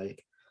stuff,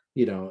 like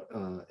if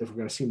we're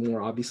going to see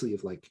more, obviously,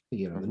 of like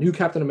the new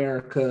Captain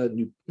America,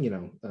 new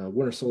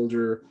Winter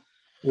Soldier,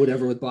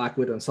 whatever, with Black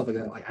Widow and stuff like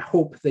that. Like, I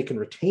hope they can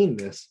retain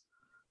this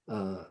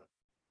and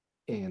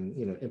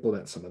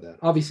implement some of that.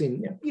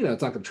 Obviously,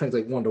 it's not going to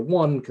translate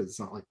 1-to-1 because it's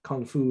not like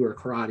kung fu or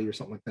karate or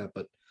something like that,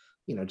 but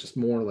just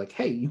more like,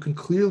 hey, you can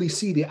clearly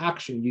see the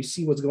action, you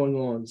see what's going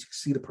on, you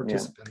see the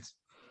participants.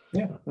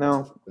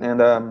 No, and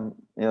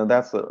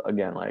that's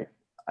again, like,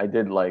 I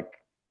did like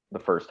the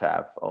first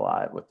half a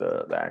lot with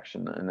the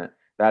action, and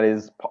that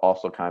is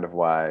also kind of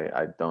why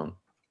I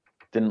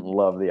didn't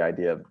love the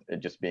idea of it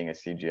just being a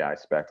CGI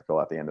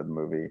spectacle at the end of the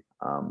movie,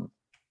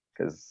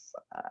 because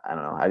I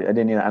don't know, I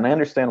didn't, and I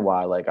understand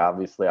why. Like,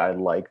 obviously I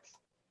liked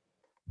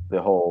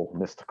the whole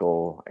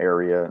mystical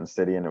area and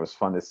city, and it was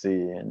fun to see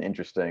and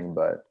interesting,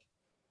 but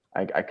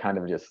I kind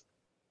of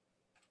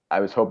I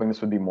was hoping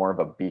this would be more of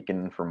a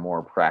beacon for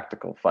more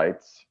practical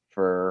fights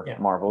for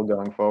Marvel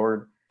going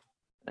forward.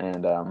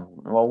 And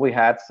we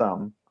had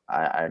some.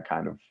 I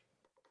kind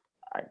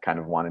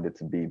of wanted it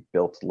to be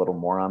built a little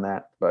more on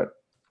that, but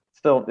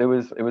still, it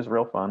was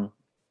real fun,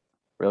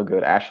 real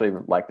good. Ashley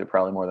liked it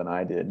probably more than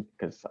I did,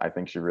 because I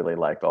think she really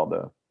liked all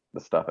the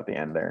stuff at the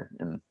end there.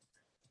 And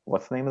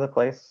what's the name of the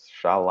place?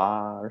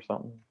 Shala or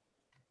something?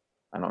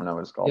 I don't know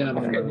what it's called. Yeah, I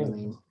forget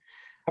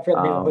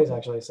the name of the place,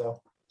 actually.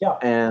 So yeah.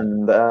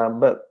 And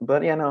but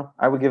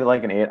I would give it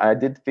like an 8. I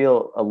did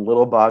feel a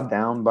little bogged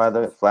down by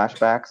the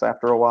flashbacks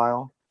after a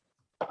while.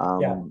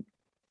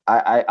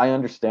 I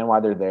understand why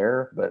they're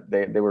there, but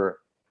they were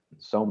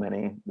so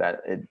many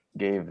that it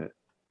gave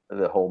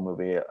the whole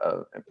movie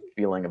a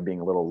feeling of being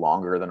a little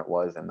longer than it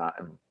was, and not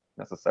in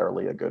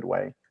necessarily a good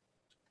way.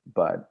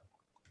 But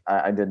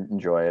I did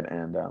enjoy it,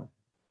 and I'm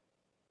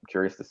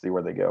curious to see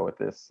where they go with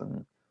this,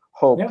 and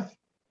hope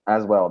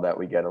as well that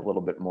we get a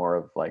little bit more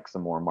of like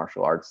some more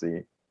martial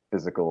artsy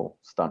physical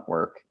stunt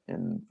work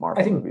in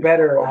Marvel. I think movies.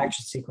 Better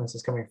action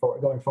sequences going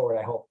forward.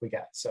 I hope we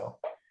get. So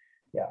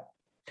yeah.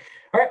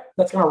 All right,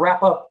 that's going to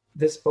wrap up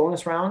this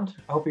bonus round.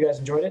 I hope you guys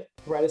enjoyed it.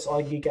 Write us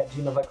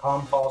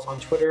allgeek@gmail.com. Follow us on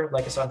Twitter.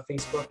 Like us on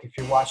Facebook. If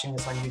you're watching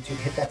this on YouTube,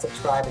 hit that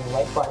subscribe and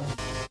like button.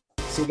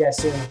 See you guys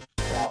soon.